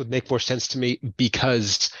Max would make more sense to me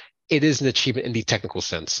because it is an achievement in the technical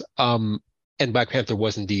sense. And Black Panther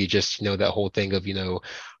was indeed just that whole thing of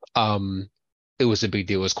it was a big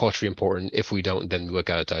deal. It was culturally important. If we don't, then we look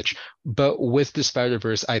out of touch. But with the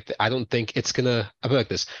Spider-Verse, I don't think it's gonna. I'll put it like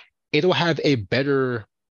this: it'll have a better.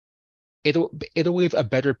 It'll leave a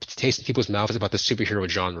better taste in people's mouths about the superhero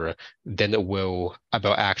genre than it will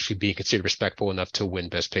about actually being considered respectful enough to win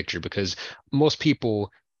Best Picture, because most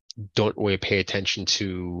people don't really pay attention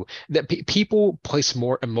to that. People place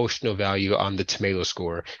more emotional value on the tomato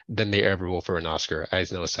score than they ever will for an Oscar. I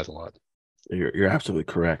noticed that a lot. You're absolutely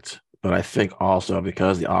correct. But I think also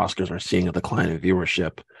because the Oscars are seeing a decline in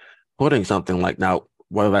viewership, putting something like, now,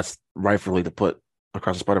 whether that's rightfully to put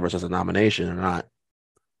Across the Spider-Verse as a nomination or not,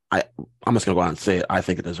 I'm just going to go out and say it. I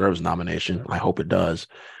think it deserves a nomination. I hope it does.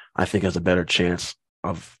 I think it has a better chance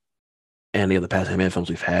of any of the past animated films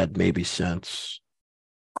we've had, maybe since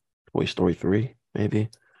Toy Story 3, maybe,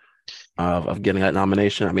 of getting that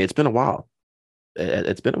nomination. I mean, it's been a while.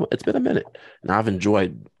 It's been a minute. Now, I've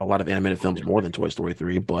enjoyed a lot of animated films more than Toy Story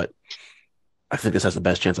 3, but I think this has the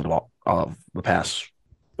best chance of the past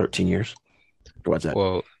 13 years. What's that?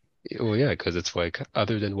 Well, yeah, because it's like,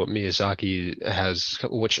 other than what Miyazaki has,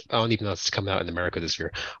 which I don't even know if it's coming out in America this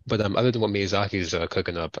year, but other than what Miyazaki is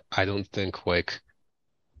cooking up, I don't think like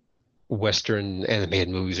Western animated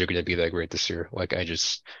movies are going to be that great this year. Like, I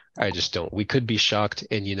just don't. We could be shocked,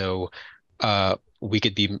 and they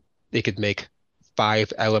could make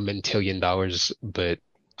 $5 elementillion, but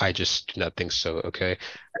I just do not think so. Okay,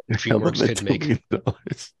 DreamWorks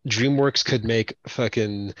could make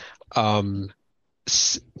fucking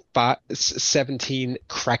 17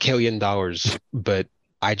 crackhillion dollars, but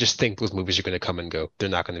I just think those movies are going to come and go. They're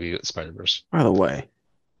not going to be Spider-Verse. By the way,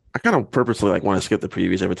 I kind of purposely want to skip the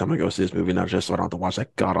previews every time I go see this movie, not just so I don't have to watch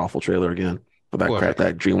that god awful trailer again for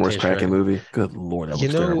that DreamWorks Kraken movie. Good Lord, that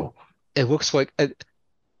looks terrible. It looks like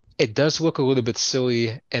it does look a little bit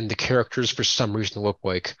silly, and the characters for some reason look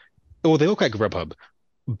like, they look like Grubhub,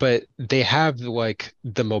 but they have like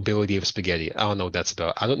the mobility of spaghetti. I don't know what that's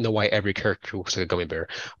about. I don't know why every character looks like a gummy bear,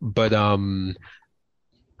 but I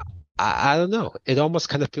don't know. It almost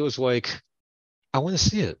kind of feels like I want to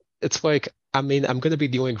see it. It's like, I'm going to be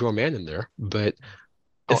the only grown man in there, but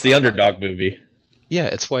it's the underdog movie. Yeah,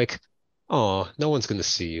 it's like, oh, no one's going to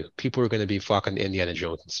see you. People are going to be flocking to Indiana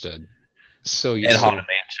Jones instead. So and Haunted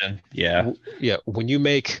Mansion, yeah. When you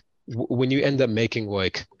end up making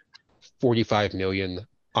like 45 million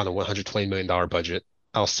on a $120 million budget,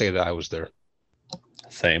 I'll say that I was there.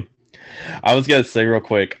 Same. I was gonna say real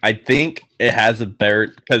quick, I think it has a better,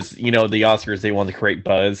 because the Oscars, they want to create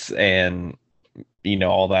buzz and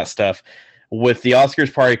all that stuff. With the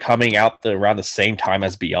Oscars probably coming out around the same time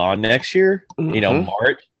as Beyond next year,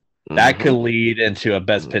 March, that could lead into a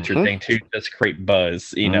Best Picture thing to just create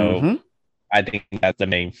buzz. I think that's the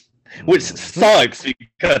main, which sucks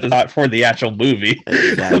because it's not for the actual movie,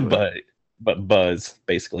 exactly. but buzz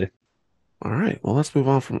basically. All right. Well, let's move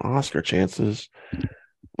on from Oscar chances.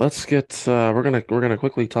 Let's get we're gonna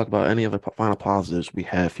quickly talk about any of the final positives we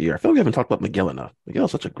have here. I feel like we haven't talked about Miguel enough.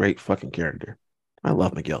 Miguel's such a great fucking character. I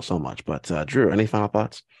love Miguel so much. But Drew, any final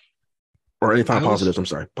thoughts? Or any final I was positives? I'm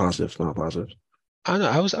sorry. Positives, final positives. I don't know.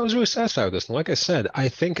 I was really satisfied with this. And like I said, I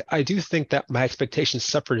do think that my expectations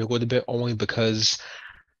suffered a little bit only because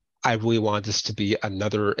I really wanted this to be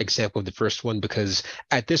another example of the first one because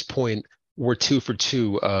at this point we're 2 for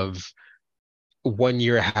 2 of one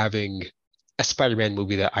year having a Spider-Man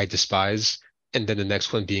movie that I despise and then the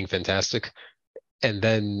next one being fantastic. And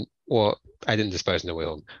then, well, I didn't despise No Way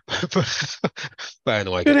Home, but I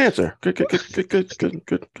didn't like Good it. answer. Good. Uh,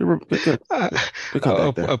 Good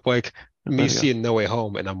comeback there. of like me There you go. seeing No Way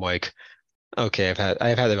Home, and I'm like, okay, I've had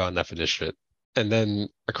about enough of this shit. And then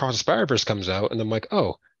Across the Spider-Verse comes out, and I'm like,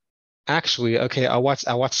 oh, actually, okay, I'll watch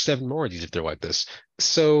 7 more of these if they're like this.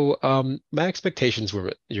 So, my expectations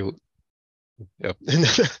were yep.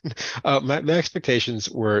 My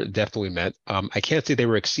expectations were definitely met. I can't say they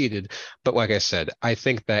were exceeded, but like I said, I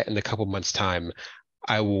think that in a couple months' time,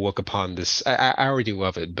 I will look upon this. I already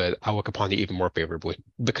love it, but I'll look upon it even more favorably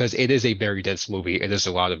because it is a very dense movie. It is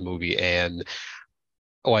a lot of movie, and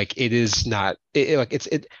like it is not like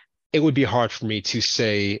it would be hard for me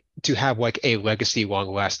to have like a legacy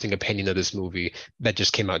long-lasting opinion of this movie that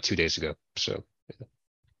just came out 2 days ago. So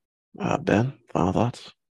Ben, final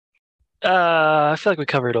thoughts. I feel like we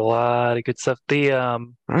covered a lot of good stuff. All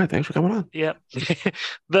right, thanks for coming on. Yeah.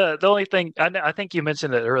 The only thing I think you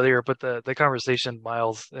mentioned it earlier, but the conversation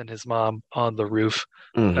Miles and his mom on the roof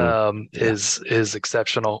Yeah. is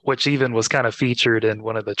exceptional, which even was kind of featured in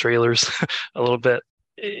one of the trailers a little bit.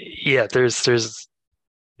 Yeah, there's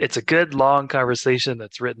it's a good long conversation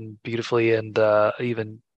that's written beautifully, and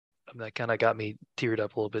even that kind of got me teared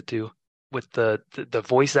up a little bit too with the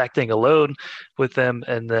voice acting alone with them,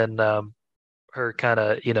 and then her kind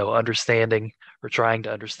of understanding or trying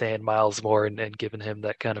to understand Miles more, and giving him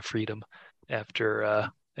that kind of freedom after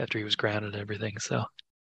he was grounded and everything. So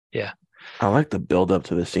yeah, I like the build up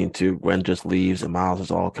to the scene too. Gwen just leaves and Miles is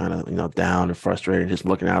all kind of, down and frustrated, just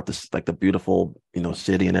looking out this like the beautiful,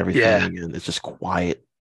 city and yeah, everything. And it's just quiet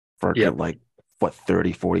for a yep, good like what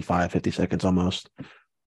 30, 45, 50 seconds almost.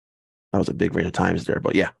 That was a big range of times there.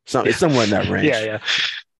 But yeah, so yeah, it's somewhere in that yeah, range. yeah.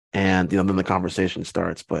 And then the conversation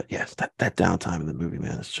starts. But yes, that downtime in the movie,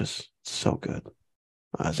 man, it's just so good.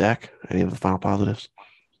 Zach, any of the final positives?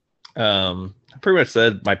 I pretty much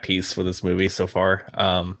said my piece for this movie so far.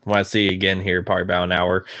 When I see it again here, probably about an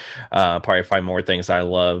hour, probably find more things I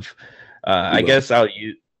love. I will. guess I'll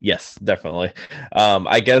use. Yes, definitely.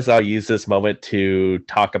 I guess I'll use this moment to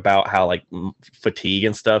talk about how like fatigue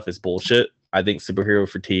and stuff is bullshit. I think superhero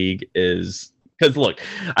fatigue is because look,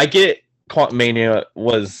 I get Quantum Mania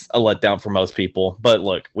was a letdown for most people, but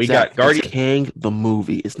look, we Zach, got Guardian. it's Kang the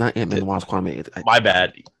movie. It's not Ant-Man Wasp Quantum. My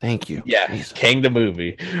bad. Thank you. Yeah, Jesus. Kang the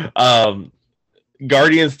movie.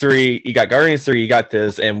 Guardians 3, you got Guardians 3, you got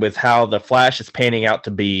this, and with how the Flash is panning out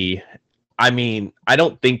to be, I mean, I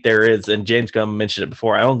don't think there is, and James Gunn mentioned it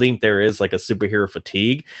before, I don't think there is like a superhero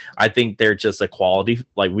fatigue. I think they're just a quality,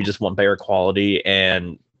 like we just want better quality,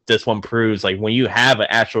 and this one proves like when you have an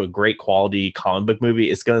actual great quality comic book movie,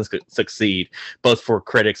 it's going to succeed both for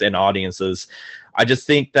critics and audiences. I just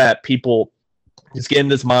think that people just get in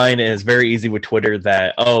this mind, and it's very easy with Twitter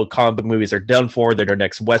that, oh, comic book movies are done for. They're their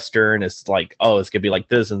next Western. It's like, oh, it's gonna be like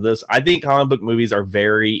this and this. I think comic book movies are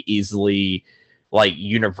very easily like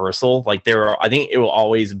universal. Like I think it will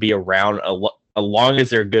always be around as long as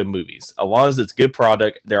they're good movies. As long as it's good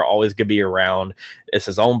product, they're always gonna be around. It's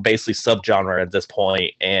its own basically subgenre at this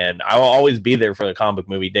point, and I will always be there for the comic book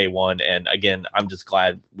movie day one. And again, I'm just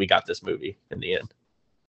glad we got this movie in the end.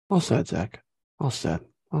 Well said, Zach. Well said.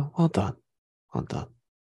 Well done. Well done.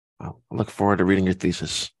 Well, I look forward to reading your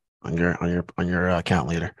thesis on your account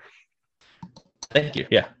later. Thank you.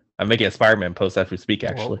 Yeah, I'm making a Spider-Man post as we speak.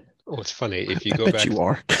 Actually, well, it's funny if you I go bet back. you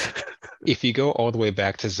are. If you go all the way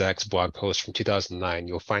back to Zach's blog post from 2009,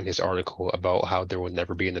 you'll find his article about how there will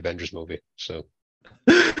never be an Avengers movie. So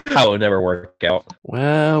how it would never work out.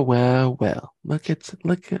 Well. Look at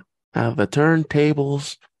how the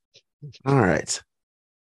turntables. All right.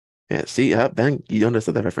 Yeah. See, Ben, you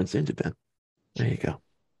understood that reference, didn't you, Ben? There you go.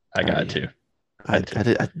 I got it too.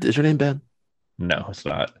 Is your name Ben? No, it's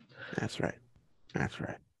not. That's right.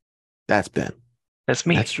 That's Ben. That's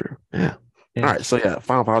me. That's true. Yeah. Yeah. All right. So yeah,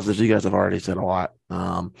 final positives. You guys have already said a lot.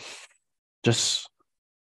 Just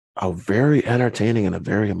a very entertaining and a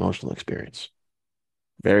very emotional experience.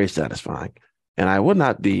 Very satisfying. And I would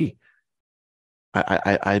not be.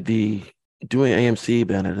 I'd be doing AMC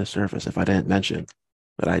Ben at a service if I didn't mention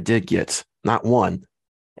that I did get not one,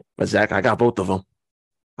 But Zach, I got both of them.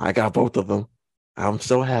 I got both of them. I'm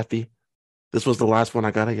so happy. This was the last one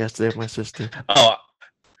I got it yesterday with my sister. Oh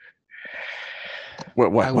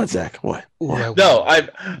What, Zach? What? no,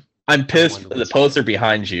 I'm pissed. The poster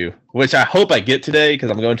behind you, which I hope I get today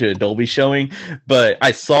because I'm going to a Dolby showing. But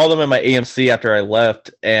I saw them in my AMC after I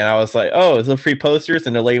left, and I was like, "Oh, is there free posters?"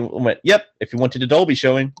 And the lady went, "Yep, if you went to the Dolby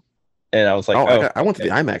showing." And I was like, I went to the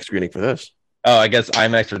IMAX screening for this. Oh, I guess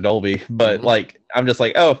IMAX or Dolby, but like, I'm just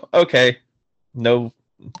like, oh, okay, no,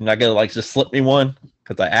 I'm not gonna like just slip me one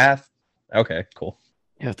because I asked. Okay, cool.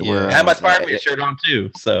 You have to wear. I have my Spider-Man shirt on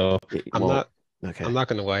too, so I'm not. Okay. I'm not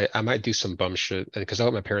gonna lie. I might do some bum shit because I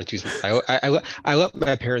let my parents use. I let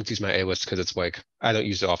my parents use my A list because it's like I don't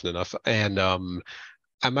use it often enough, and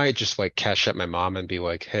I might just like cash up my mom and be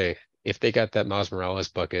like, hey, if they got that Miles Morales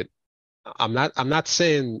bucket, I'm not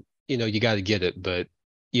saying you got to get it, but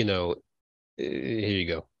here you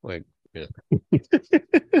go. Like,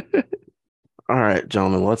 All right,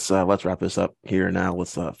 gentlemen, let's wrap this up here now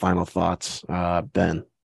with final thoughts. Ben,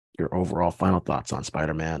 your overall final thoughts on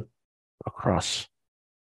Spider-Man Across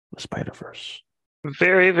the Spider-Verse.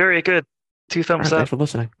 Very, very good. 2 thumbs up. Thanks for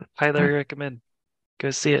listening. Highly recommend.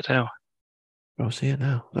 Go see it now. Go see it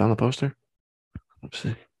now. Is it on the poster? Let's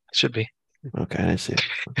see. Should be. Okay, I didn't see it.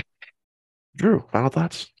 Drew, final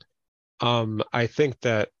thoughts? I think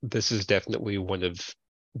that this is definitely one of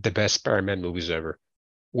the best Spider-Man movies ever,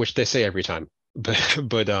 which they say every time.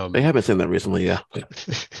 But they haven't said that recently, yeah.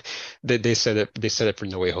 they said it for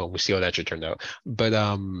No Way Home. We see how that should turn out. But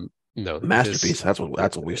no, masterpiece. That's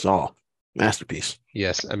what we saw. Masterpiece.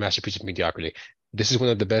 Yes, a masterpiece of mediocrity. This is one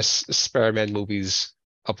of the best Spider-Man movies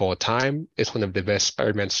of all time. It's one of the best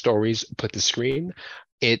Spider-Man stories put to screen.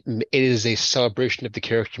 It is a celebration of the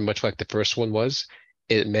character, much like the first one was.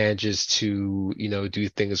 It manages to, do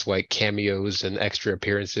things like cameos and extra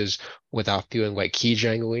appearances without feeling like key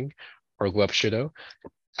jangling or glove shido.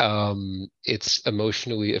 It's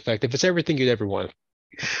emotionally effective. It's everything you'd ever want.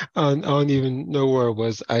 I don't even know where it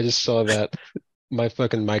was. I just saw that my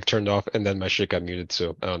fucking mic turned off and then my shit got muted.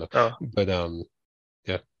 So I don't know. Oh. But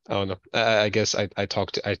yeah, I don't know. I guess I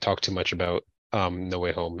talked too much about No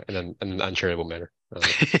Way Home in an uncharitable manner.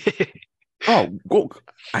 Well,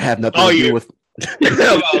 I have nothing to do with.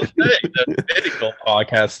 The medical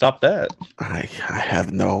podcast. Stop that. I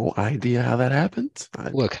have no idea how that happened.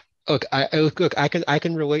 Look, I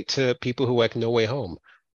can relate to people who like No Way Home.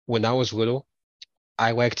 When I was little,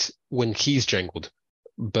 I liked when keys jangled,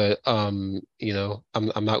 but I'm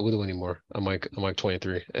not little anymore. I'm like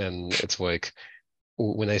 23, and it's like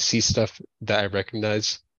when I see stuff that I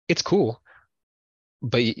recognize, it's cool,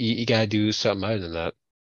 but you gotta do something other than that,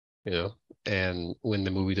 And when the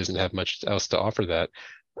movie doesn't have much else to offer that,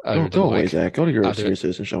 go away, Zach. Go to your senior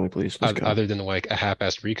citizen show me, please. Other than like a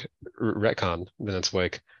half-assed retcon, then it's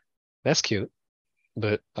like that's cute,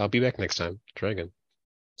 but I'll be back next time. Try again.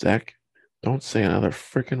 Zach, don't say another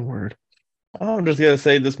freaking word. Oh, I'm just gonna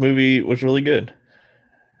say this movie was really good,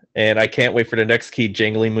 and I can't wait for the next key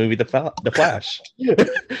jangling movie, The Flash.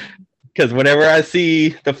 Because whenever I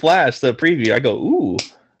see The Flash, the preview, I go, "Ooh,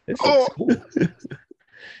 this looks cool."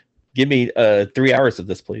 Give me 3 hours of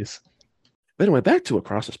this, please. But anyway, back to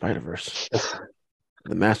Across the Spider-Verse,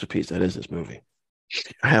 the masterpiece that is this movie.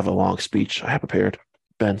 I have a long speech I have prepared,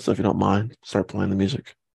 Ben. So if you don't mind, start playing the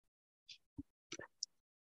music.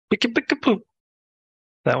 Poop.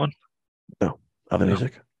 That one? No, other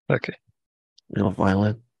music. Okay.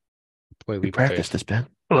 Violin. We practiced this, Ben.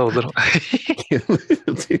 A little.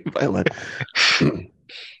 Violin.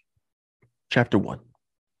 Chapter 1.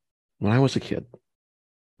 When I was a kid,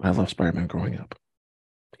 I loved Spider-Man growing up.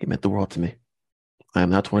 He meant the world to me. I am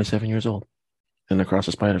now 27 years old, and Across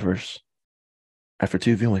the Spider-Verse, after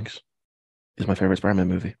 2 viewings, is my favorite Spider-Man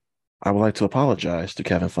movie. I would like to apologize to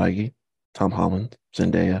Kevin Feige, Tom Holland,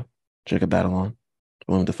 Zendaya, Jacob Batalon,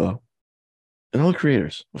 Willem Dafoe, and all the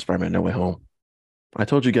creators of Spider-Man No Way Home. I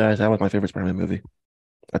told you guys that was my favorite Spider-Man movie.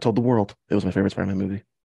 I told the world it was my favorite Spider-Man movie.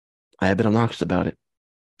 I have been obnoxious about it.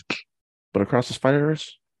 But Across the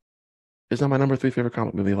Spider-Verse is now my number 3 favorite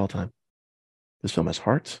comic movie of all time. This film has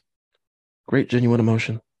heart, great genuine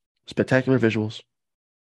emotion, spectacular visuals,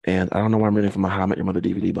 and I don't know why I'm reading from my How I Met Your Mother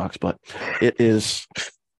DVD box, but it is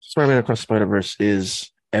Spider-Man Across the Spider-Verse is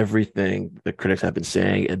everything the critics have been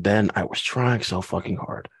saying. And then I was trying so fucking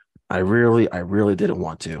hard. I really didn't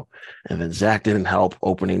want to. And then Zach didn't help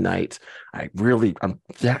opening night.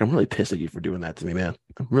 Zach, I'm really pissed at you for doing that to me, man.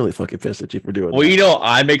 I'm really fucking pissed at you for doing that. Well,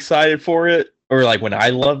 I'm excited for it. Or like when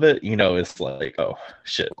I love it, it's like, oh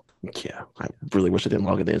shit. Yeah, I really wish I didn't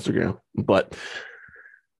log into Instagram. But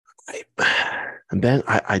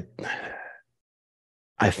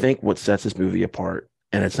I think what sets this movie apart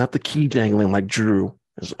and it's not the key dangling like Drew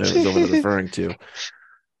is over there referring to.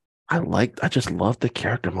 I just love the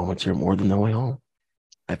character moments here more than No Way Home.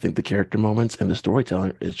 I think the character moments and the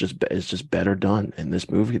storytelling is just better done in this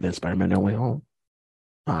movie than Spider-Man No Way Home.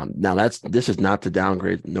 Now this is not to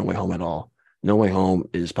downgrade No Way Home at all. No Way Home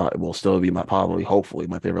will still be hopefully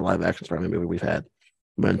my favorite live action Spider-Man movie we've had.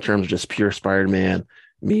 But in terms of just pure Spider-Man,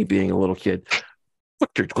 me being a little kid,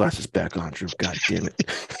 put your glasses back on, Drew. God damn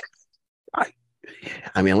it.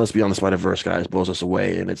 I mean, let's be on the Spider-Verse, guys, blows us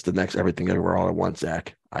away, and it's the next Everything Everywhere All at Once,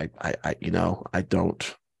 Zach. I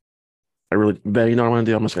don't. I really, but you know what I'm gonna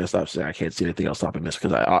do? I'm just gonna stop saying I can't see anything else stopping this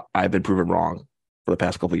because I've been proven wrong for the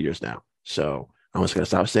past couple of years now. So I'm just gonna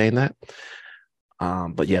stop saying that.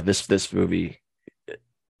 But yeah, this movie,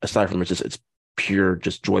 aside from it's pure,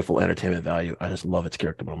 just joyful entertainment value. I just love its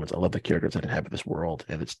character moments. I love the characters that inhabit this world,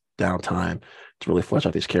 and it's downtime to really flesh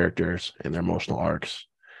out these characters and their emotional arcs.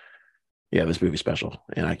 Yeah, this movie's special,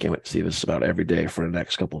 and I can't wait to see this about every day for the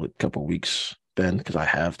next couple of weeks. Then, because I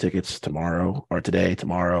have tickets tomorrow,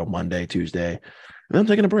 Monday, Tuesday, and then I'm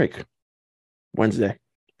taking a break Wednesday,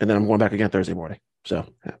 and then I'm going back again Thursday morning. So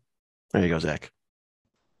yeah. There you go, Zach.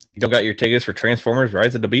 You don't got your tickets for Transformers: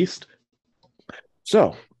 Rise of the Beast?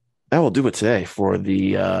 So that will do it today for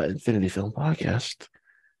the Infinity Film Podcast.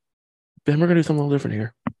 Ben, we're gonna do something a little different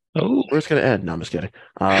here. Oh, We're just gonna end. No, I'm just kidding.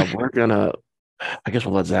 I guess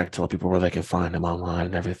we'll let Zach tell people where they can find him online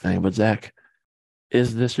and everything. But Zach,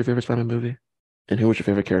 is this your favorite Spider-Man movie? And who was your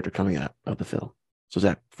favorite character coming out of the film? So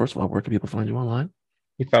Zach, first of all, where can people find you online?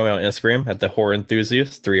 You can find me on Instagram at the Horror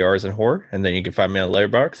Enthusiast, 3 R's in horror, and then you can find me on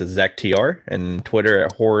Letterboxd at ZachTR and Twitter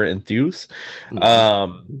at Horror Enthuse. I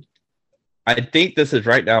think this is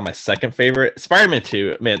right now my second favorite. Spider-Man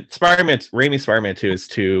 2. Man, Raimi's Spider-Man 2 is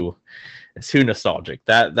too nostalgic.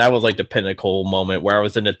 That was like the pinnacle moment where I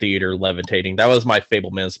was in the theater levitating. That was my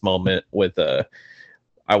Fableman's moment with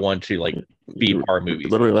I want to like be part of movies.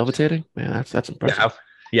 Literally levitating? Man, that's impressive.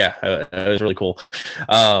 Yeah, it was really cool.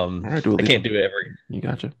 I can't do it every. You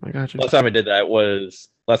gotcha. I got you. Last time I did that was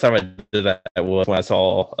when I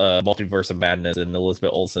saw Multiverse of Madness and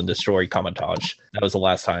Elizabeth Olsen destroy Commentage. That was the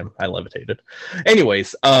last time I levitated.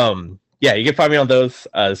 Anyways, yeah, you can find me on those.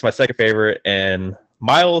 It's my second favorite, and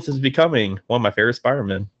Miles is becoming one of my favorite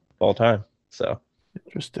Spider-Man of all time. So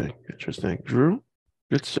interesting. Drew,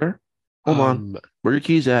 good sir. Hold on. Where are your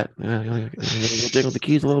keys at? Jiggle the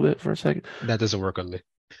keys a little bit for a second. That doesn't work on me.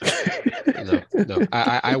 No.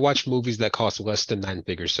 I watch movies that cost less than 9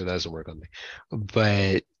 figures, so that doesn't work on me.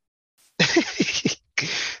 But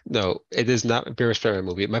no, it is not my favorite Spider-Man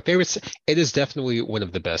movie. My favorite. It is definitely one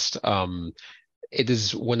of the best. It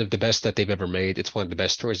is one of the best that they've ever made. It's one of the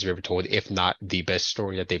best stories they've ever told, if not the best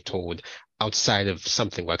story that they've told outside of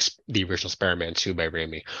something like the original Spider-Man 2 by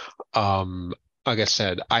Raimi. Like I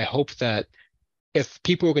said, I hope that if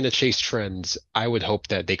people are going to chase trends, I would hope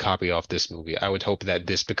that they copy off this movie. I would hope that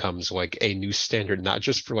this becomes like a new standard, not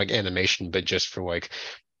just for like animation, but just for like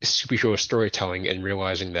superhero storytelling, and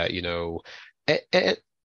realizing that,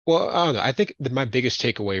 well, I don't know. I think my biggest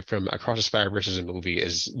takeaway from Across the Spider-Verse as a movie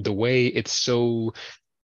is the way it's so,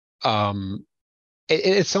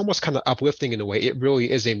 it's almost kind of uplifting in a way. It really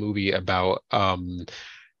is a movie about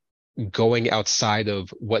going outside of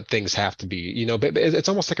what things have to be, but it's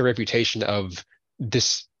almost like a reputation of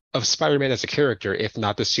Spider-Man as a character, if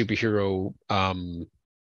not the superhero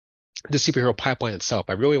pipeline itself.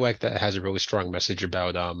 I really like that it has a really strong message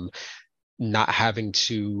about not having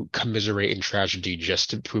to commiserate in tragedy just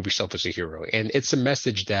to prove yourself as a hero. And it's a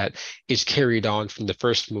message that is carried on from the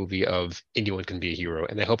first movie of anyone can be a hero.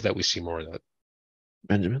 And I hope that we see more of that.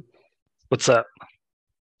 Benjamin? What's up?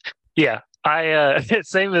 Yeah, I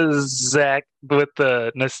same as Zach with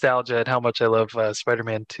the nostalgia and how much I love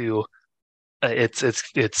Spider-Man 2.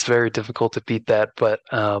 It's very difficult to beat that, but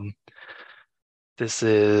this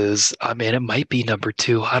is, it might be number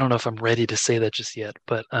 2. I don't know if I'm ready to say that just yet,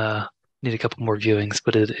 but need a couple more viewings,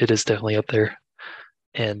 but it is definitely up there,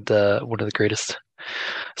 and one of the greatest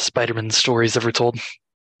Spider-Man stories ever told.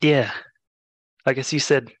 Yeah, I guess you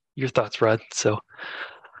said your thoughts, Rod. So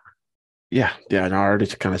yeah, and I already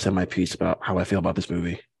kind of said my piece about how I feel about this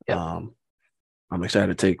movie. Yep. I'm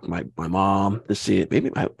excited to take my mom to see it.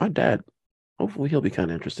 Maybe my dad. Hopefully he'll be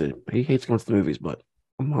kind of interested. He hates going to the movies, but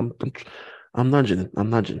I'm nudging. So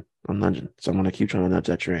I'm gonna keep trying to nudge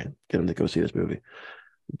that train, get him to go see this movie.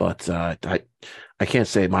 But I can't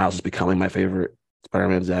say Miles is becoming my favorite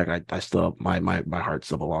Spider-Man, Zach. I still my heart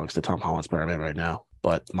still belongs to Tom Holland Spider-Man right now.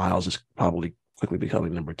 But Miles is probably quickly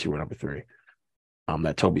becoming number 2 or number 3.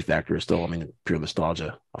 That Toby factor is still, pure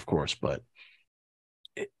nostalgia, of course, but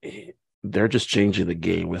they're just changing the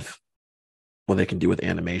game with what they can do with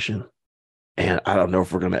animation. And I don't know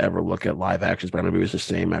if we're going to ever look at live action Spider-Man movies the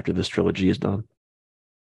same after this trilogy is done.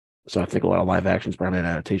 So I think a lot of live action Spider-Man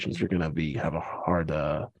adaptations are going to have a hard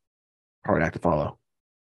act to follow,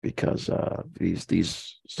 because these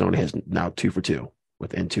Sony has now 2 for 2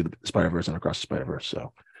 with Into the Spider-Verse and Across the Spider-Verse.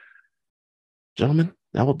 So, gentlemen,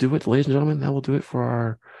 that will do it. Ladies and gentlemen, that will do it for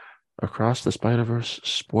our Across the Spider-Verse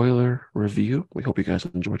spoiler review. We hope you guys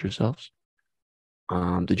enjoyed yourselves.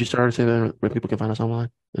 Did you start to say that where people can find us online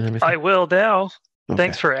and everything? I will now. Okay.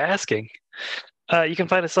 Thanks for asking. You can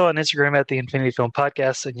find us on Instagram at the Infinity Film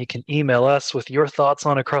Podcast, and you can email us with your thoughts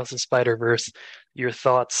on Across the Spider-Verse, your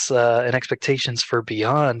thoughts and expectations for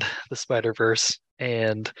Beyond the Spider-Verse,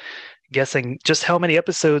 and guessing just how many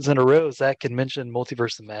episodes in a row Zach can mention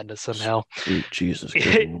Multiverse of Madness somehow. Sweet Jesus,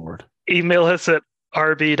 good Lord. Email us at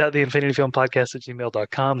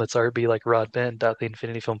rb.theinfinityfilmpodcast@gmail.com. That's rb like Rod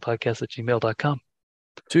Ben.theinfinityfilmpodcast@gmail.com.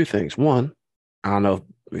 2 things. One, I don't know,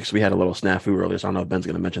 because we had a little snafu earlier, so I don't know if Ben's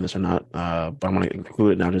going to mention this or not, but I'm going to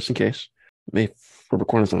include it now just in case. We're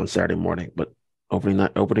recording this on Saturday morning, but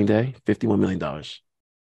opening day, $51 million.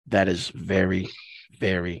 That is very,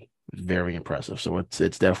 very, very impressive. So it's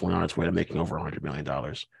definitely on its way to making over $100 million.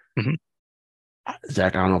 Mm-hmm.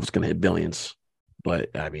 Zach, I don't know if it's going to hit billions, but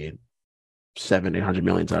I mean, 700-800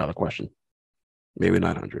 million is out of the question. Maybe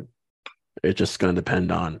 900. It's just going to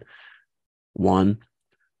depend on, one,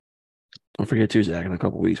 don't forget too, Zach, in a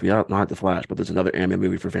couple of weeks, we are not The Flash, but there's another anime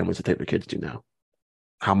movie for families to take their kids to now.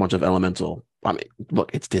 How much of Elemental? I mean,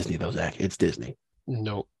 look, it's Disney though, Zach. It's Disney.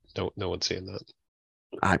 No one's saying that.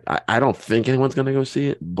 I don't think anyone's going to go see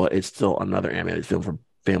it, but it's still another animated film for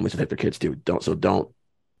families to take their kids to.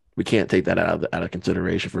 We can't take that out of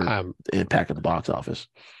consideration for the impact of the box office.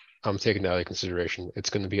 I'm taking that out of consideration. It's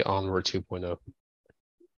going to be Onward 2.0.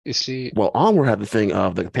 You see, well, Onward had the thing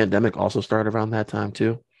of the pandemic also started around that time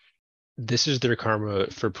too. This is their karma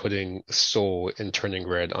for putting Soul and Turning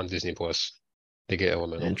Red on Disney Plus. They get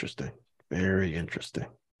Elemental. Interesting, very interesting.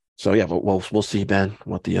 So yeah, but we'll see, Ben,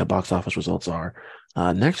 what the box office results are.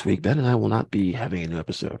 Next week, Ben and I will not be having a new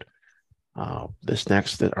episode. Our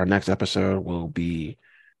next episode will be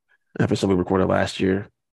an episode we recorded last year,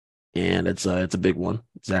 and it's a big one.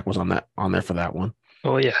 Zach was on there for that one.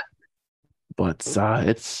 Oh yeah, but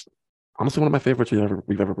it's honestly one of my favorites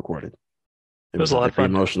we've ever recorded. It was a lot of fun.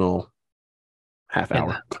 Emotional half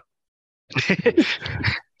hour.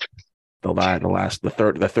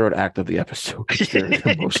 The third act of the episode is very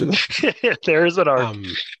emotional. There is an arc.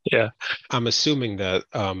 Yeah. I'm assuming that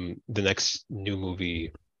the next new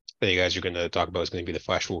movie that you guys are going to talk about is going to be The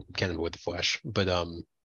Flash. Well, can't with The Flash, but The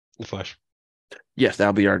Flash. Yes,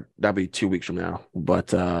 that'll be 2 weeks from now. But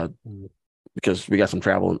because we got some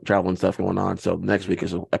travel and stuff going on, so next week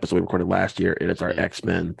is an episode we recorded last year. It is our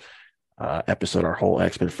X-Men episode, our whole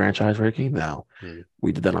X-Men franchise ranking. Now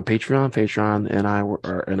we did that on Patreon, and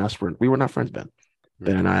we were not friends, Ben.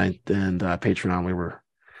 Ben and I and Patreon, we were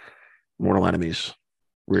mortal enemies.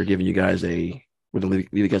 We're giving you guys we're gonna leave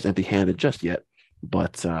you guys empty-handed just yet,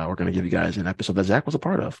 but we're gonna give you guys an episode that Zach was a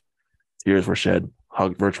part of. Tears were shed,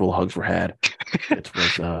 virtual hugs were had. It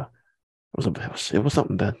was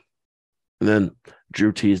something, Ben. And then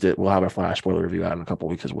Drew teased it. We'll have our Flash spoiler review out in a couple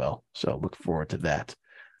of weeks as well. So look forward to that.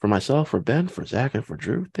 For myself, for Ben, for Zach, and for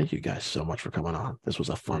Drew, thank you guys so much for coming on. This was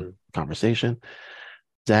a fun conversation.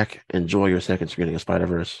 Zach, enjoy your second screening of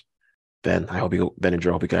Spider-Verse. Ben and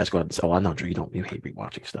Drew, I hope you guys go out and see. Oh, I know, Drew, you hate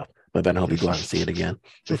rewatching stuff. But Ben, I hope you go out and see it again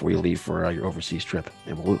before you leave for your overseas trip.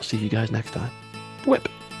 And we'll see you guys next time.